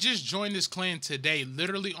 I just joined this clan today,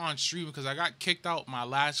 literally on stream, because I got kicked out my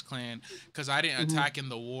last clan because I didn't attack in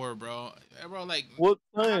the war, bro. Bro, like, What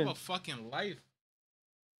I have clan? a fucking life.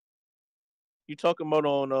 You talking about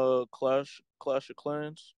on Clash of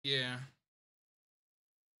Clans? Yeah.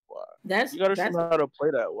 Wow. That's You gotta show that's me how to play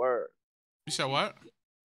that word. You said what?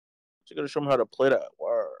 You gotta show me how to play that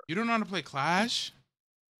word. You don't know how to play Clash?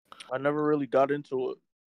 I never really got into it.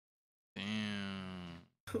 Damn.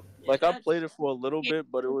 Like I played it for a little bit,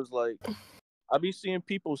 but it was like I be seeing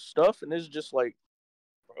people's stuff, and it's just like,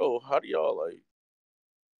 bro, how do y'all like?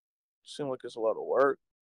 Seem like it's a lot of work.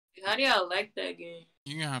 How do y'all like that game?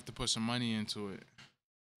 You're gonna have to put some money into it.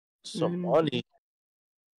 Some money.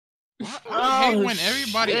 I hate when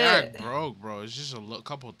everybody shit. act broke, bro. It's just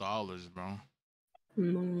couple dollars, bro.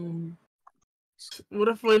 What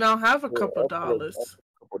if we don't have a couple I'll dollars? put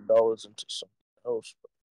a couple dollars into something else.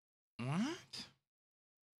 What?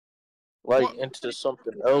 Like into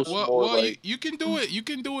something else more well, like you can do it. You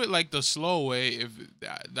can do it like the slow way if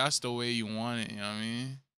that's the way you want it. You know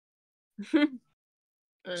what I mean?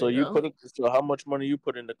 So you put it. So how much money you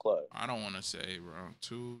put into Clash? I don't want to say, bro.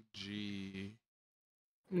 2G.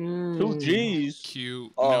 2 G's.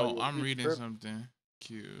 Cute. Oh, No, yeah, I'm you reading tripping. something.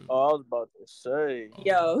 Cute. Oh, I was about to say.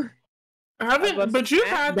 Yo. But you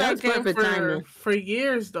had that That's game perfect timing. for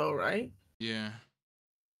years though, right? Yeah.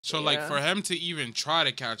 So like for him to even try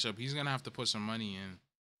to catch up, he's gonna have to put some money in.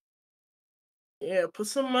 Yeah, put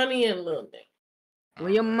some money in, little nigga. Where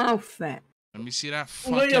your mouth at? Let me see that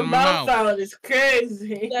Where fucking your mouth mouth. out is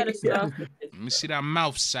crazy. Let me see that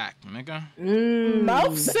mouth sack, nigga.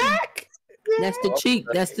 Mouth sack? That's the cheek.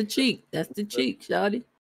 That's the cheek. That's the cheek, shawty.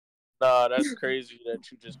 Nah, that's crazy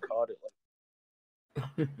that you just caught it.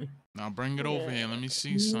 Like, Now bring it over here. Let me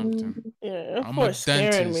see something. Yeah, I'm a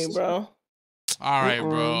scaring me, dentist. bro. All right,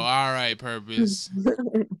 bro. All right, Purpose.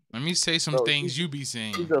 Let me say some bro, things you be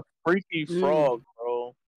saying. he's a freaky frog,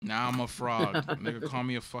 bro. Now I'm a frog. Nigga, call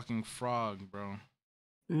me a fucking frog, bro.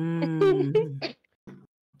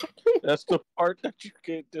 That's the part that you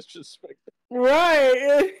can't disrespect.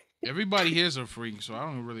 Right. Everybody here's a freak, so I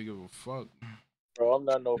don't really give a fuck. Bro, I'm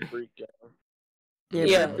not no freak.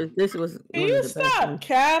 Yeah. This was Can one you of the best stop ones.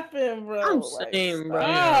 capping, bro? I'm Like, saying, bro.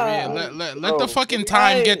 Yeah. Let the fucking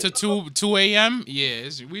time get to 2 a.m. Yeah,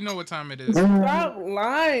 we know what time it is. Stop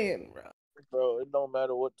lying, bro. Bro, it don't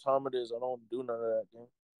matter what time it is. I don't do none of that, game.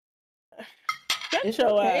 Get your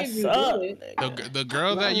Okay, ass you up. do it. Nigga. The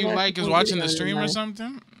girl that you like is watching the stream or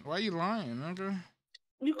something? Why you lying, nigga?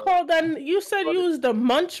 You called that? You said you was the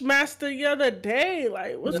munch master the other day.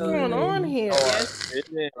 Like, what's going on here?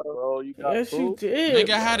 Bro, you got Yes, you proof? did.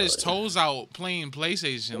 Nigga had his toes out playing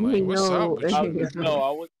PlayStation. Like, what's up with you?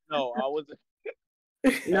 I wasn't.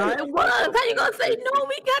 No, it was. How you gonna say no?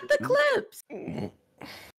 We got the clips.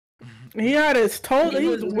 He had his toes. He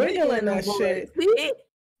was was wiggling that boy. shit. See?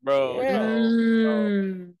 Bro, Yeah.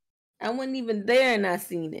 no. I wasn't even there and I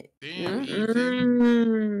seen it. Damn,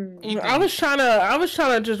 I was trying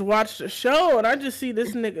to just watch the show, and I just see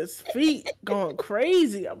this nigga's feet going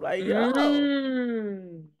crazy. I'm like, yo.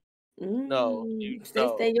 No,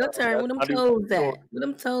 Stay your turn. With them toes at? With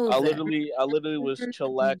them toes I at? literally was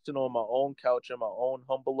chillaxing on my own couch in my own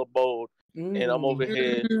humble abode, and I'm over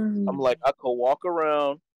here. I'm like, I could walk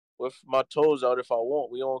around with my toes out if I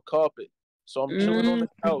want. We on carpet, so I'm chilling on the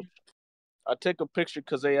couch. I take a picture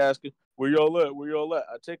because they asking where y'all at. Where y'all at?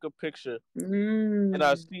 I take a picture, and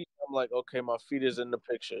I see. I'm like, okay, my feet is in the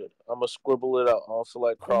picture. I'm gonna scribble it out. I don't feel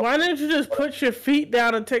like cropping. Why didn't you just put your feet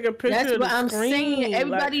down and take a picture That's of the what I'm screen? saying.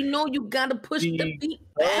 Everybody Like, know you gotta push the feet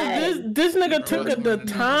back. This nigga took the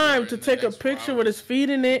time to take a picture with his feet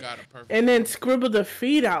in it and then scribble the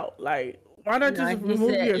feet out. Like, why not just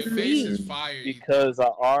remove your feet? Because I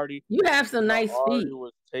already. You have some nice feet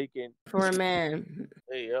was taken for a man.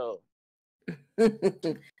 Hey yo.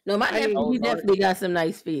 No, my nephew, he definitely got some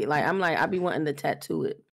nice feet. Like I be wanting to tattoo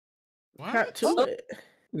it. Tattoo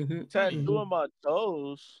it. Tattooing my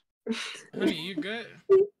toes. Honey, you good?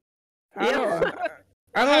 I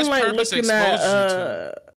don't like looking at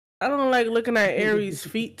I don't like looking at Aries'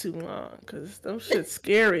 feet too long because them shit's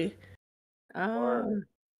scary. Word.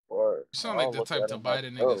 sound like the type to bite a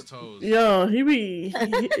nigga's toes. Yo,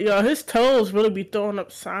 yo, his toes really be throwing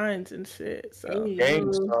up signs and shit. So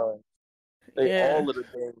Gang signs. They yeah. all of the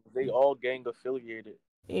gang. They all gang affiliated.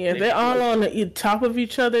 Yeah, they all on the top of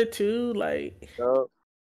each other too. Like, you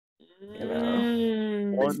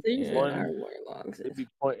know, one they be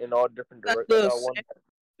pointing in all different directions. I got one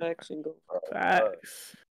action go.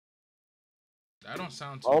 Facts. That don't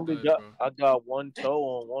sound too good, bro. I got one toe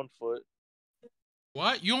on one foot.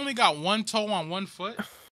 What? You only got one toe on one foot?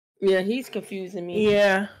 Yeah, he's confusing me.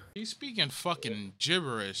 Yeah. He's speaking fucking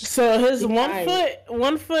gibberish. So his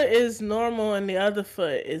one foot is normal and the other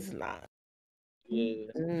foot is not. Yeah.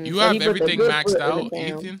 You have everything maxed out,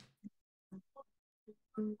 Ethan?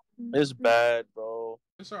 It's bad, bro.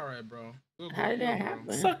 It's alright, bro. How did that happen?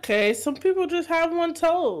 It's okay. Some people just have one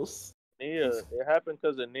toes. Nia, it happened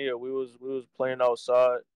because of Nia. We was playing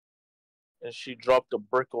outside, and she dropped a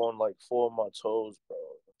brick on like 4 of my toes, bro.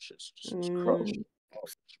 Shit's just crushed.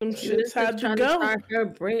 Some shits had to go.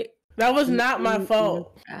 That was not my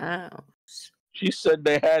fault. She said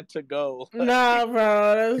they had to go. Nah,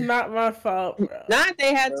 bro, that's not my fault, bro. Not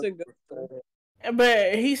they had to go.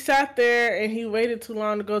 But he sat there and he waited too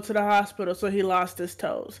long to go to the hospital, so he lost his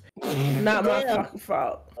toes. Not my fucking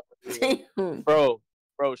fault. Bro,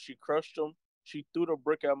 she crushed them. She threw the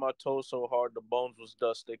brick at my toe so hard the bones was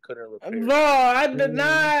dust they couldn't repair. Bro, I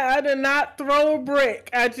did not throw a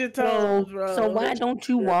brick at your toes, bro. So why don't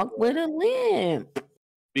you walk with a limp?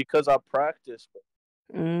 Because I practice.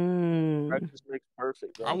 Practice makes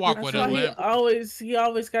perfect. Bro. I walk with a limp. He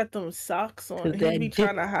always got them socks on. He be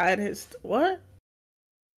trying to hide his what?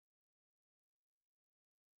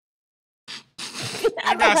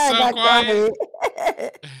 I got so quiet.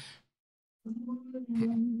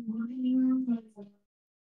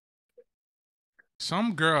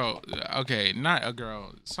 Some girl, okay, not a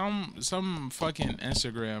girl. Some fucking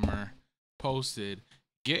Instagrammer posted,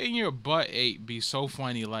 "Getting your butt ate be so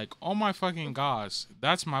funny." Like, oh my fucking gosh,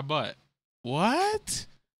 that's my butt. What?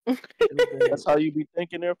 That's how you be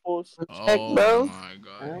thinking, Air Force. Oh my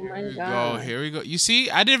god! Here we go. You see,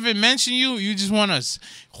 I didn't even mention you. You just want us.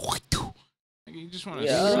 You just want to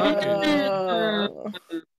suck it.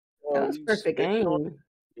 That was perfect aim.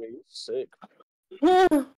 Yeah, you're sick.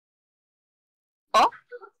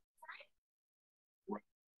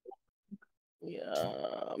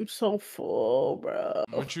 Yeah, I'm so full, bro.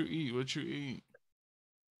 What you eat?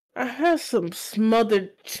 I had some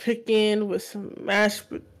smothered chicken with some mashed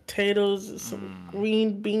potatoes and some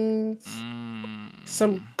green beans,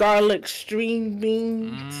 some garlic string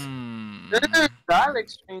beans. Garlic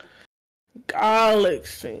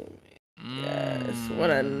string. Yes,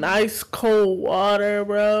 with a nice cold water,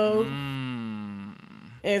 bro.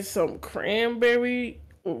 And some cran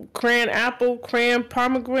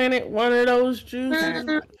pomegranate, one of those juices.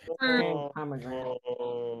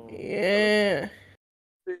 Yeah.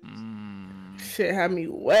 Shit had me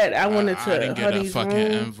wet. I wanted to. I didn't get Honey's a fucking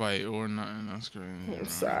room. invite or nothing. That's crazy. I'm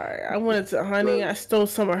sorry. I wanted to Honey. I stole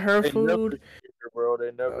some of her food. Bro,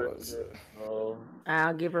 they never.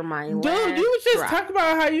 I'll give her my Dude, you was just talking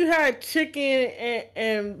about how you had chicken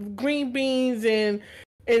and green beans and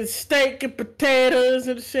steak and potatoes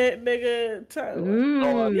and shit, nigga.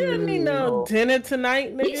 You didn't need no dinner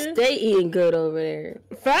tonight, nigga. He stay eating good over there.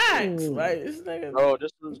 Facts, like this nigga. Bro,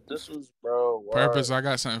 this was, bro. Wow. Purpose, I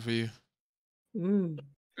got something for you.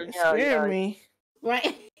 It scared me.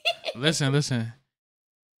 Right. Listen.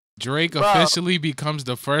 Drake officially becomes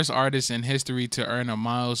the first artist in history to earn a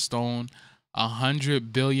milestone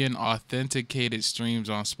 100 billion authenticated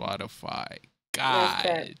streams on Spotify.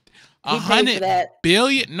 God. 100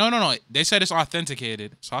 billion? No. They said it's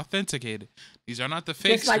authenticated. It's authenticated. These are not the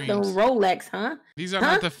fake Just like streams. the Rolex, huh? These are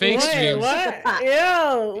not the fake streams. What?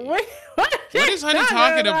 Yo, what is Honey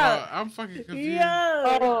talking about? I'm fucking confused.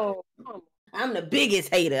 Yo. I'm the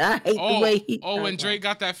biggest hater. I hate the way he. When Drake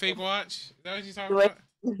got that fake watch? Is that what you talking about?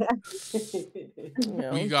 We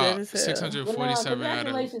got 647 out of.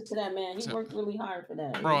 Congratulations to that man. He worked really hard for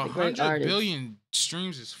that. Bro, 100 billion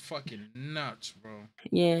streams is fucking nuts, bro.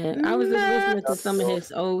 Yeah, I was just listening to some of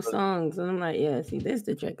his old songs, and I'm like, yeah, see, this is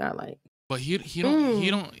the Drake I like. But he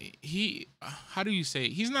how do you say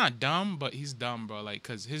it? He's not dumb, but he's dumb, bro. Like,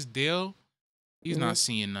 cause his deal, he's not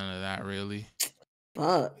seeing none of that really.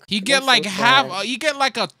 Fuck. He get like half. You get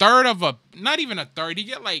like a third of a. Not even a third. He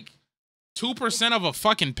get like 2% of a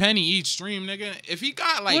fucking penny each stream, nigga. If he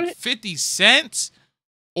got like 50 cents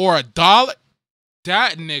or $1,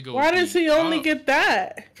 that nigga. Why does he only get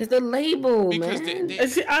that? Because the label, because man.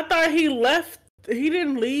 I thought he left. He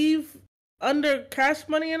didn't leave under Cash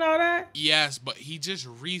Money and all that. Yes, but he just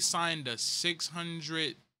re-signed a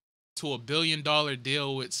 $600 to $1 billion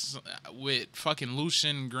deal with fucking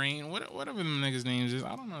Lucian Green, whatever them niggas' names is.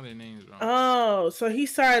 I don't know their names, bro. Oh, so he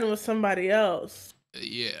signed with somebody else.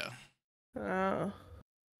 Yeah. Oh.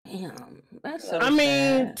 Damn, that's so I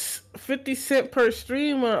mean, sad. 50 cent per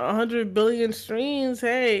stream or 100 billion streams.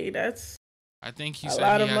 Hey, that's I think he a said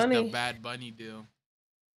lot he of has money. the Bad Bunny deal.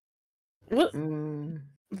 What?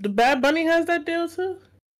 The Bad Bunny has that deal too?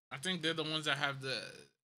 I think they're the ones that have the.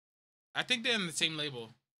 I think they're in the same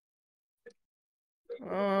label.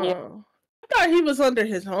 Oh. I thought he was under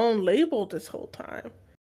his own label this whole time.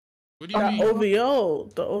 What do you That mean?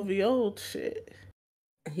 the OVO shit.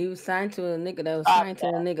 He was signed to a nigga that was signed to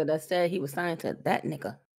a nigga that said he was signed to that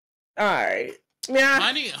nigga. All right. Yeah.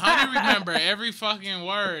 Honey remember every fucking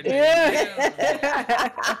word.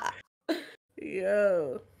 Yeah.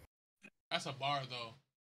 Yo. That's a bar though.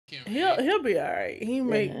 He'll be all right. He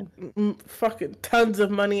make fucking tons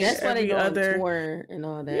of money. That's why they go on other tour and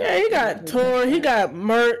all that. Yeah, he got tour. He got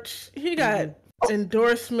merch. He got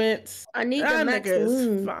endorsements. I need that the nigga is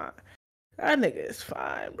maximum. fine. That nigga is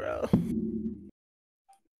fine, bro.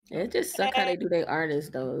 It just suck how they do their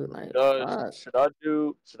artists though. Like, fuck. Should I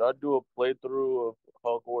do a playthrough of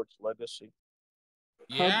Hogwarts Legacy?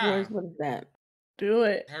 Yeah. Hogwarts, what is that? Do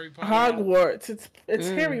it. Harry Potter. Hogwarts. It's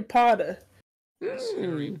Harry Potter. It's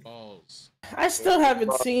Harry Balls. I still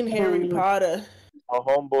haven't seen Harry Potter. My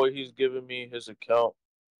homeboy, he's giving me his account.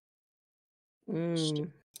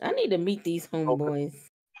 I need to meet these homeboys.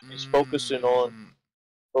 He's focusing on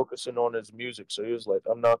his music. So he was like,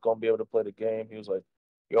 I'm not gonna be able to play the game. He was like,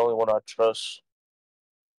 the only one I trust.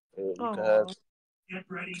 You can have.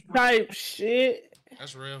 Type shit.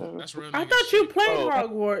 That's real. That's real. I thought you played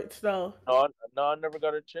Hogwarts though. No, I never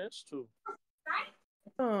got a chance to.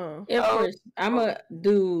 Yeah, first I'm gonna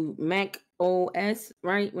do Mac OS,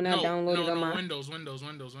 right? When I download it on my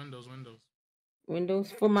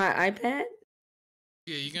Windows for my iPad.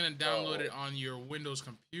 Yeah, you're gonna download it on your Windows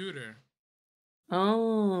computer.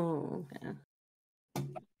 Oh, okay.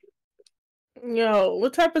 Yo,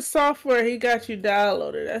 what type of software he got you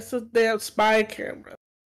downloaded? That's a damn spy camera.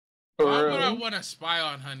 Why would I want to spy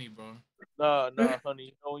on Honey, bro? Nah, Honey.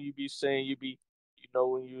 You know when you be saying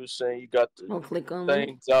when you were saying you got the click on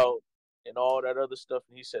things out and all that other stuff,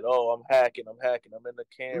 and he said, "Oh, I'm hacking. I'm in the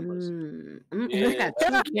cameras." I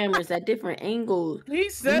got 2 cameras at different angles. He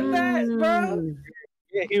said that, bro.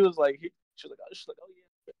 Yeah, he was like, she was like, "Oh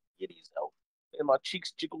yeah, get these out." And my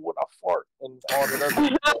cheeks jiggle when I fart, and all that other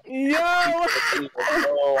stuff. Yo! I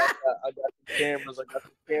got the cameras.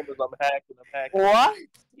 I'm hacking. What?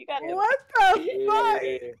 You got what the fuck?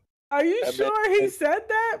 Are you sure he said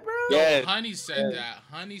that, bro? Yeah. Honey said that.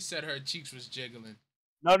 Honey said her cheeks was jiggling.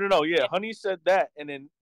 No. Yeah, Honey said that, and then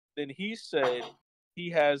he said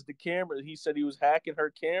he has the camera. He said he was hacking her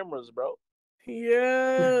cameras, bro.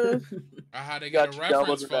 Yeah. I had to get a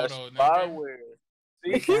reference photo. Spyware.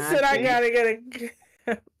 He said I gotta get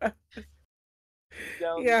a.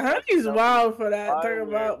 Yeah, Honey's wild for that. Talking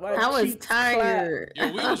about my I was cheeks tired. Yo,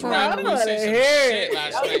 we was rapping. We was saying some shit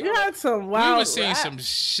last night. You had some wild. We was saying some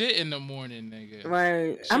shit in the morning, nigga.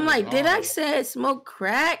 Right. I'm like, did I say smoke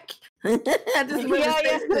crack? I just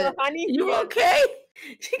Honey, you okay?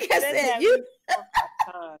 She kept saying you.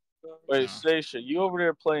 Wait, Stacia, you over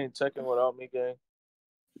there playing Tekken without me, gang?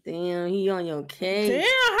 Damn, he on your case. Damn,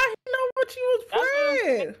 how you know what you was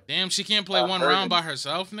playing? Damn, she can't play one round by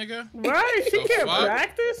herself, nigga. Right, she can't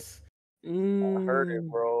practice. I heard it,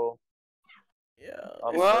 bro. Yeah.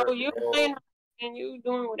 Well, you playing and you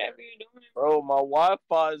doing whatever you're doing. Bro, my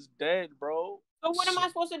Wi-Fi is dead, bro. So what am I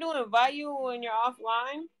supposed to do? Invite you when you're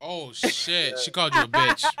offline? Oh shit! She called you a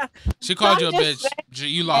bitch. She called you a bitch.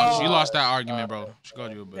 You lost. You lost that argument, bro. She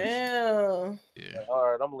called you a bitch. Damn. Yeah. All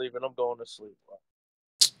right, I'm leaving. I'm going to sleep.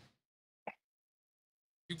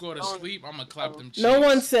 You go to sleep, I'm gonna clap them cheeks. No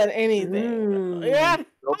one said anything. Yeah.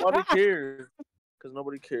 Nobody cares. Because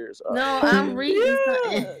nobody cares. No, I'm reading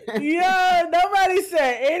something. Yeah, nobody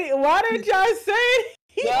said any. Why did y'all say?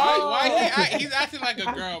 Why he's acting like a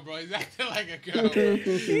girl, bro. He's acting like a girl.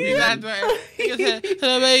 He's acting like he said,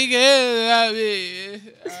 nobody cares about me.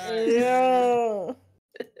 Yo.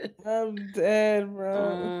 I'm dead,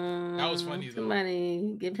 bro. That was funny, though.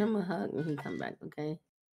 Somebody give him a hug when he come back, okay?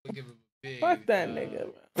 We'll give him a big, Fuck that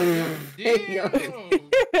nigga, Damn.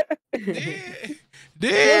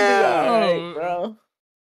 Damn. Right, bro.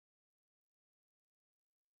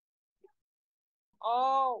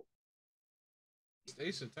 Oh.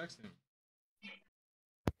 Stacia texted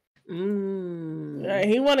him. Yeah,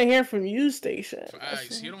 he want to hear from you, Stacia.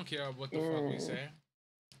 Facts. He don't care what the fuck we say.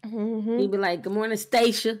 He be like, "Good morning,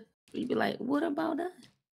 Stacia." He be like, "What about us?"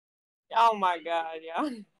 Oh my God, y'all.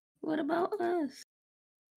 What about us?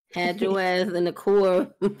 Had your ass in the core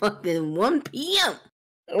fucking 1 p.m.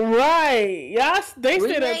 Right. Y'all, they We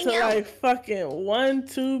stayed up hang till out. like fucking 1,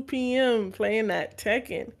 2 p.m. playing that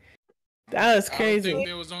Tekken. That was I don't think crazy.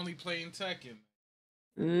 they was only playing Tekken.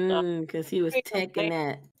 Cause he was taking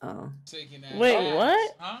that. Oh. Taking that Wait, ass,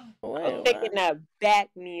 what? huh? Wait, I'm what? taking that back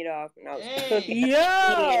meat off and I was cooking.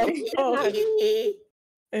 Yo! She need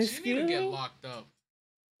to Excuse get me? locked up.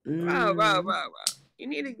 Bro. You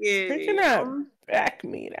need to get Taking that back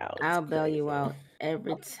meat out. is I'll bail you crazy. out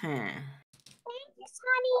every time.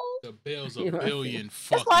 The bill's You $1 want billion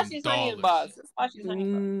That's why fucking she's honey's dollars. boss. That's why she's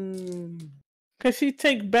honey's boss. Cause she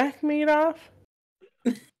take back meat off?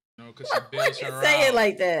 No, because she bills You her say out. it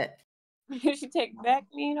like that. She take back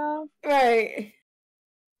meat off? Right.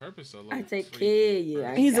 Purpose a I little take freaky care of you.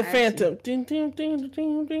 person. He's a got phantom.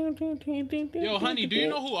 Yo, honey, do you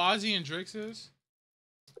know who Ozzy and Drix is?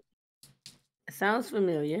 Sounds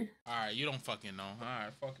familiar. Alright, you don't fucking know.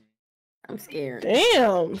 Alright, fuck me. I'm scared.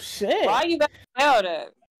 Damn, shit. Why you gotta tell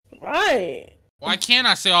that? Right. Why can't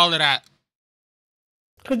I say all of that?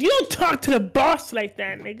 Cause you don't talk to the boss like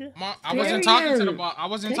that, nigga. I wasn't talking to the boss. I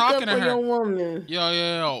wasn't talking to her. Your woman.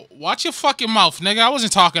 Yo. Watch your fucking mouth, nigga. I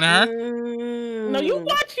wasn't talking to her. No, you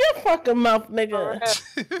watch your fucking mouth,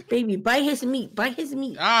 nigga. Baby, bite his meat. Bite his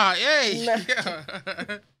meat. Ah, yay. Nah.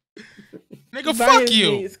 Yeah. Nigga, Bite fuck his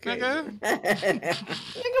you. knees, Nigga. Nigga,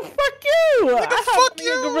 fuck you. Nigga, I fuck hope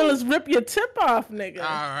your gorillas rip your tip off, nigga.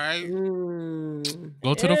 Alright. Mm.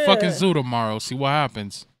 Go to the fucking zoo tomorrow. See what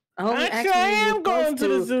happens. Actually, I am going to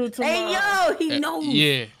the zoo tomorrow. Hey, yo, he knows.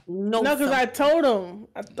 Yeah. No, because I told him.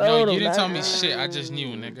 No, you didn't tell me shit. I just knew,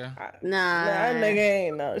 nigga. Nah. That nigga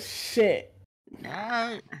ain't no shit.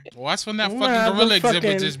 Alright. Watch when that I'm fucking gonna have gorilla them exhibit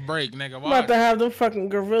fucking- just break, nigga. I'm about Watch. to have them fucking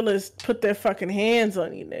gorillas put their fucking hands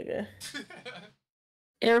on you, nigga.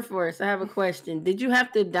 Air Force, I have a question. Did you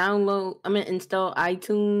have to install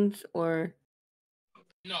iTunes or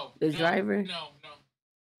No. the driver? No.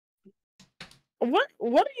 What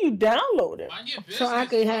are you downloading? Mind your business. So I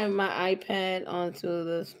could have my iPad onto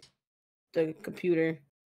the computer.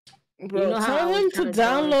 Bro, You know how I tell was him to trying to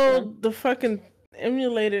tell him, download the fucking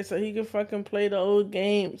emulator so he can fucking play the old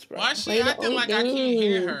games, bro. Why she Play the acting old like I can't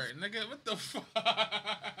hear games. her? Nigga, what the fuck?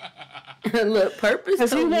 Look, Purpose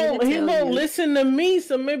Because he told me to won't tell you. listen to me,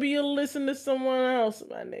 so maybe you'll listen to someone else,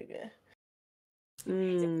 my nigga.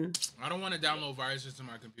 I don't want to download viruses to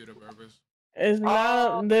my computer, Purpose. It's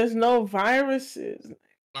not. There's no viruses,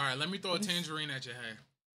 Alright, let me throw a tangerine at your head.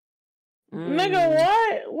 nigga.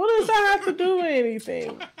 What? What does that have to do with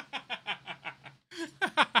anything?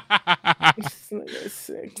 This nigga's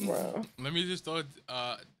sick, bro. Let me just throw it.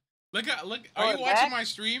 Look. Oh, Are you watching back? my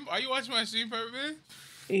stream? Are you watching my stream, Purpose?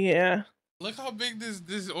 Yeah. Look how big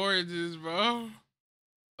this orange is, bro.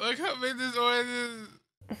 Look how big this orange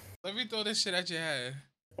is. Let me throw this shit at your head.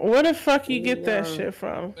 Where the fuck you get that shit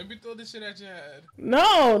from? Let me throw this shit at your head.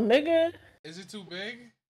 No, nigga. Is it too big?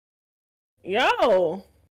 Yo.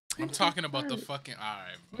 I'm talking about the fucking.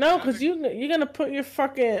 Alright. No, cause you're gonna put your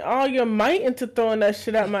fucking all your might into throwing that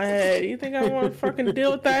shit at my head. You think I want to fucking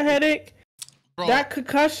deal with that headache? Bro, That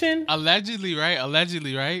concussion? allegedly,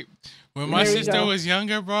 right? When my There you sister go. was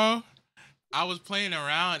younger, bro, I was playing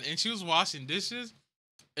around and she was washing dishes.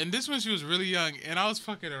 And this when she was really young, and I was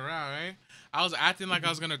fucking around, right? I was acting like I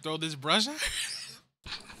was gonna throw this brush at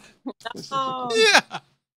her. Oh. Yeah.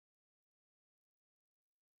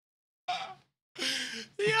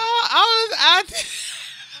 Yo, I was acting.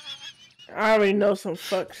 I already know some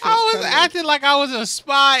fuck shit. I was coming. acting like I was a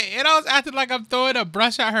spy, and I was acting like I'm throwing a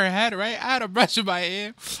brush at her head, right? I had a brush in my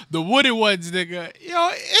hand, the wooden ones, nigga. Yo,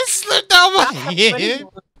 it slipped out my hand.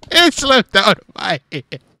 It slipped out of my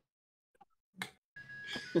hand.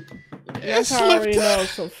 That's how I already know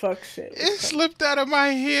some fuck shit. It slipped out of my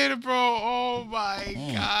hand, bro. Oh my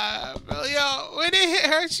god, bro. Yo, when it hit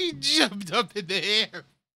her, she jumped up in the air.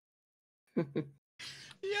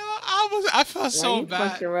 Yo, I felt Why so you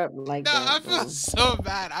bad. fuck her up like No, that, I bro? felt so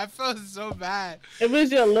bad. I felt so bad. It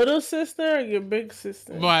was your little sister or your big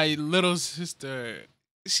sister? My little sister,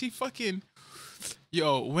 she fucking.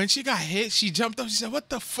 Yo, when she got hit, she jumped up. She said, "What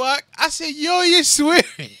the fuck?" I said, "Yo, you're swearing."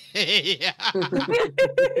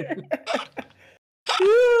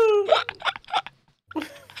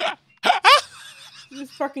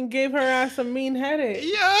 Just fucking gave her ass a mean headache. Yo,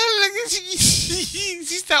 look, she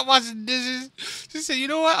stopped washing dishes. She said, "You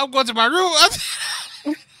know what? I'm going to my room." I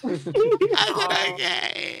said,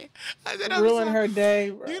 "Okay." I said, "I'm Ruin sorry." her day,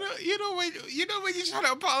 bro. You know when you try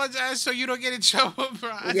to apologize so you don't get in trouble,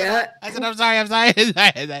 bro. Yeah. I said, I'm sorry.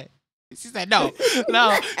 She said, no. She said, no.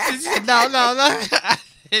 I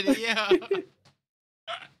said, yo.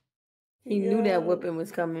 He knew that whipping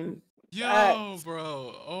was coming. Yo,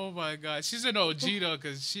 bro. Oh my god. She's an OG though,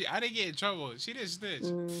 cause I didn't get in trouble. She didn't snitch.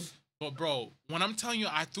 But bro, when I'm telling you,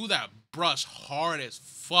 I threw that brush hard as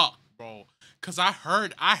fuck, bro. Cause I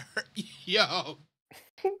heard, yo,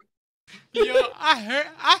 I heard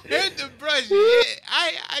the brush. Yeah.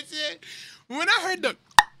 I said, when I heard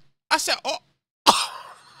I said, oh,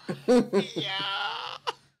 yeah.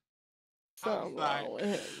 Something wrong with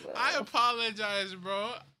him, bro. I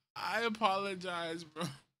apologize, bro.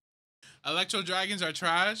 Electro dragons are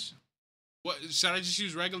trash. What, should I just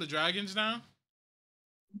use regular dragons now?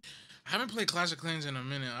 I haven't played Clash of Clans in a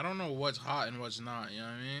minute. I don't know what's hot and what's not. You know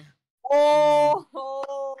what I mean? Oh.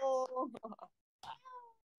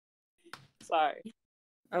 Sorry.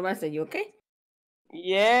 I said, you okay?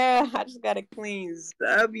 Yeah, I just got a clean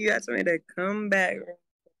sub. You got somebody to come back.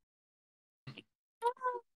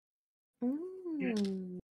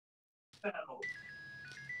 Mm.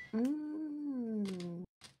 Mm.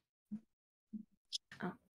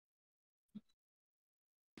 Oh.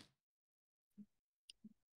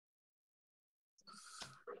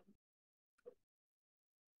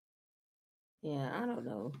 Yeah, I don't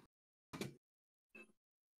know.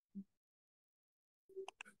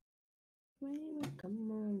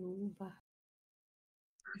 Come on, move back.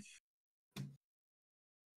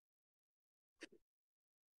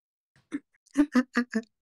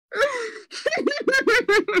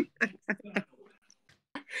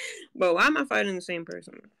 But why am I fighting the same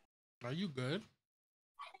person? Are you good?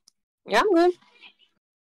 Yeah, I'm good.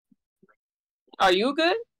 Are you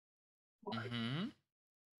good? Mm-hmm.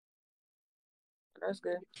 That's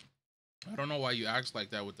good. I don't know why you act like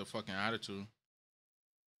that with the fucking attitude.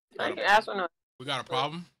 I can ask or not. We got a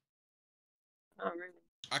problem? Not really.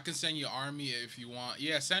 I can send you army if you want.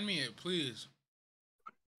 Yeah, send me it, please.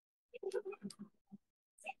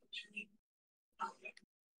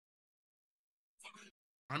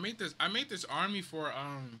 I made this army for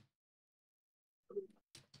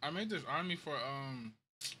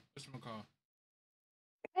what's it called?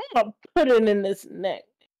 I'm gonna put it in this neck.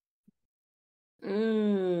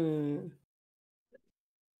 Mm.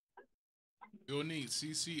 You'll need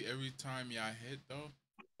CC every time y'all hit though.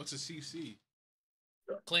 What's a CC?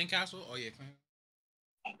 Clan Castle? Oh yeah, Clan.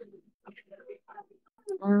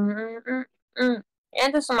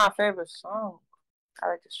 And this is my favorite song. I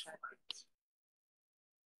like this track.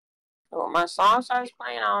 So when my song starts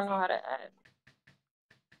playing, I don't know how to add.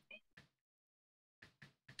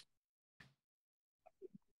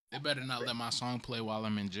 They better not let my song play while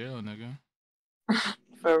I'm in jail, nigga.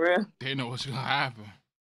 For real. They know what's gonna happen.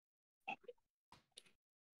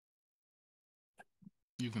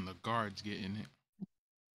 Even the guards getting it.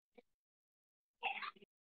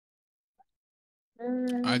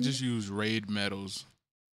 I just use raid medals.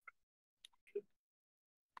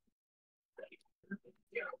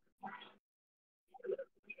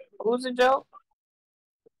 Who's a joke?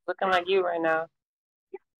 Looking like you right now.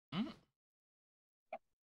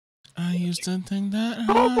 I used to think that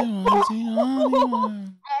I was the only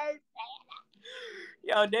one.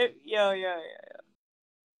 Yo.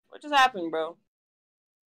 What just happened, bro?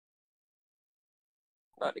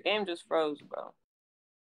 Bro, the game just froze, bro.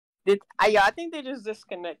 I think they just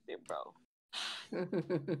disconnected, bro.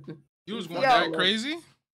 You was going that crazy?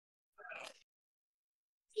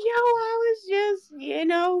 Yo, I was just, yeah,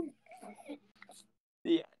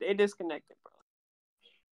 they disconnected, bro.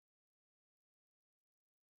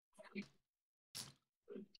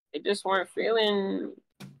 They just weren't feeling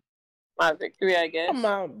my victory, I guess. I'm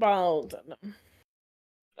out balls.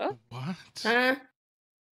 What? Huh?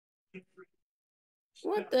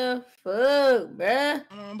 What the fuck, bruh?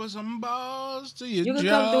 I'm gonna put some balls to your You can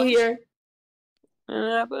jaws. come through here.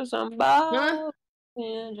 I put some balls in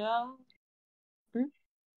your jaw.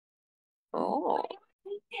 Oh.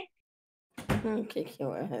 Kick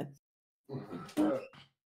your ass.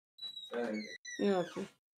 Yeah.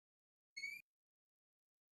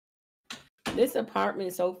 This apartment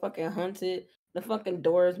is so fucking haunted. The fucking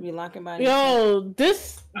doors be locking by Yo,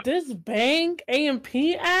 this Bang AMP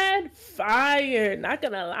ad fire. Not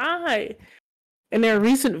gonna lie. In their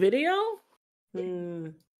recent video.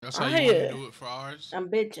 That's how you want to do it for ours. I'm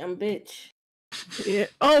bitch. Yeah.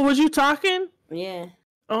 Oh, was you talking? Yeah.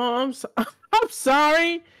 Oh, I'm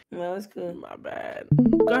sorry. No, it's cool. My bad.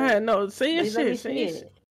 Go ahead. No, say your shit. Say your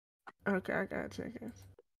shit. Okay, I gotta check it.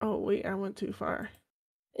 Oh wait, I went too far.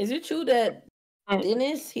 Is it true that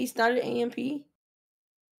Dennis he started AMP?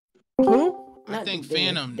 Who? I think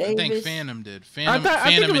Phantom. I think Phantom did. I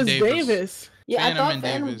think it was Davis. Yeah, I thought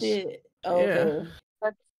Phantom did. Oh, okay.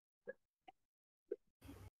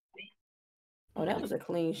 Oh, that was a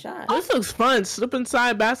clean shot. This looks fun. Slip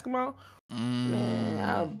inside basketball. Man,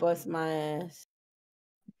 I'll bust my ass.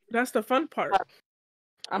 That's the fun part.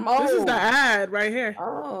 I'm old. This is the ad right here.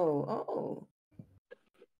 Oh.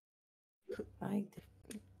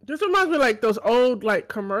 This reminds me of, like, those old, like,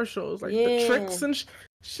 commercials, like the tricks and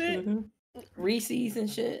shit. Mm-hmm. Reese's and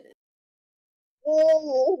shit.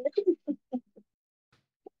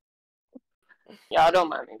 Y'all don't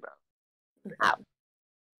mind me, bro. Ow.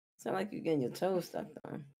 Sound like you're getting your toes stuck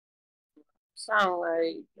on. Sound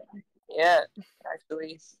like, yeah,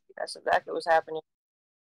 actually, that's exactly what's happening.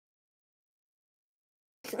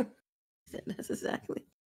 That's exactly.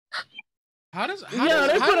 How does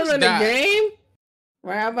they put him in that... the game?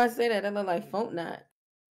 Right, I was about to say that. That look like Phone Knot.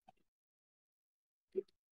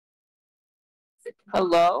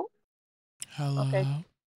 Hello? Okay.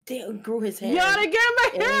 Damn, grew his hair. Yo, they get my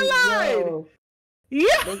hairline.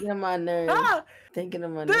 Yeah. They get on my nerves. Thinking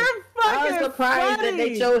of my nerves. They're fucking I was surprised funny. that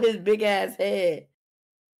they showed his big ass head.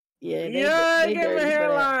 Yeah, they get my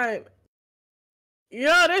hairline.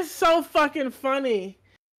 Yo, that's so fucking funny.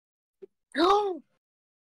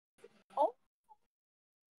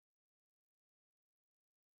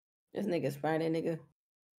 This nigga Spider nigga.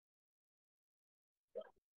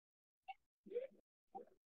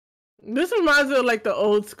 This reminds me of like the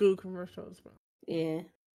old school commercials, bro. Yeah.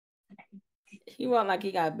 He walk like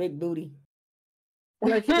he got a big booty.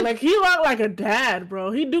 Like he walk like a dad,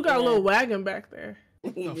 bro. He do got a little wagon back there.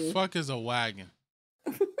 The fuck is a wagon?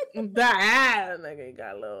 That nigga he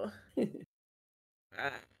got a little.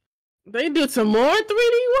 They did some more 3D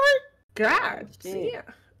work? God, yeah.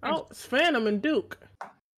 Oh, it's Phantom and Duke.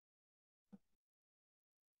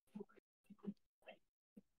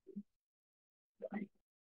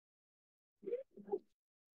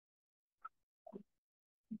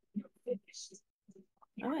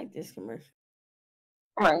 I like this commercial.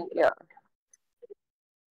 Right, yeah.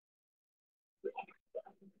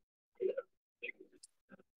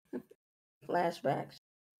 Flashbacks.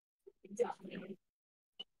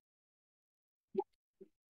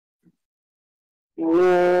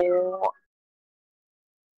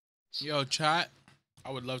 Yo, chat.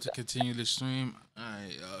 I would love to continue the stream.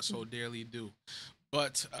 I so dearly do.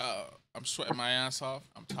 But I'm sweating my ass off.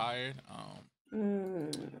 I'm tired.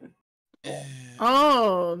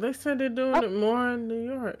 Oh, they said they're doing it more in New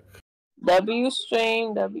York. W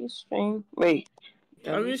stream. Wait.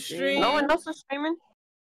 W stream. No one else is streaming?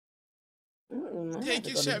 Thank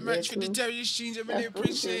you so much for the W streams. I really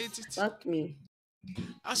appreciate it. Fuck me.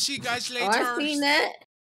 I'll see you guys later. Oh, I seen that.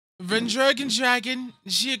 Van Dragon.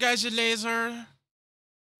 See you guys later.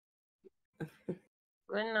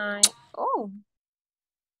 Good night. Oh.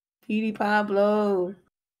 Petey Pablo.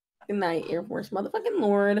 Good night, Air Force motherfucking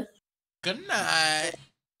Lord. Good night.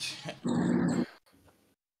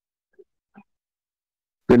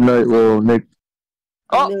 Good night, little Nick.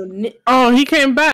 Oh, he came back.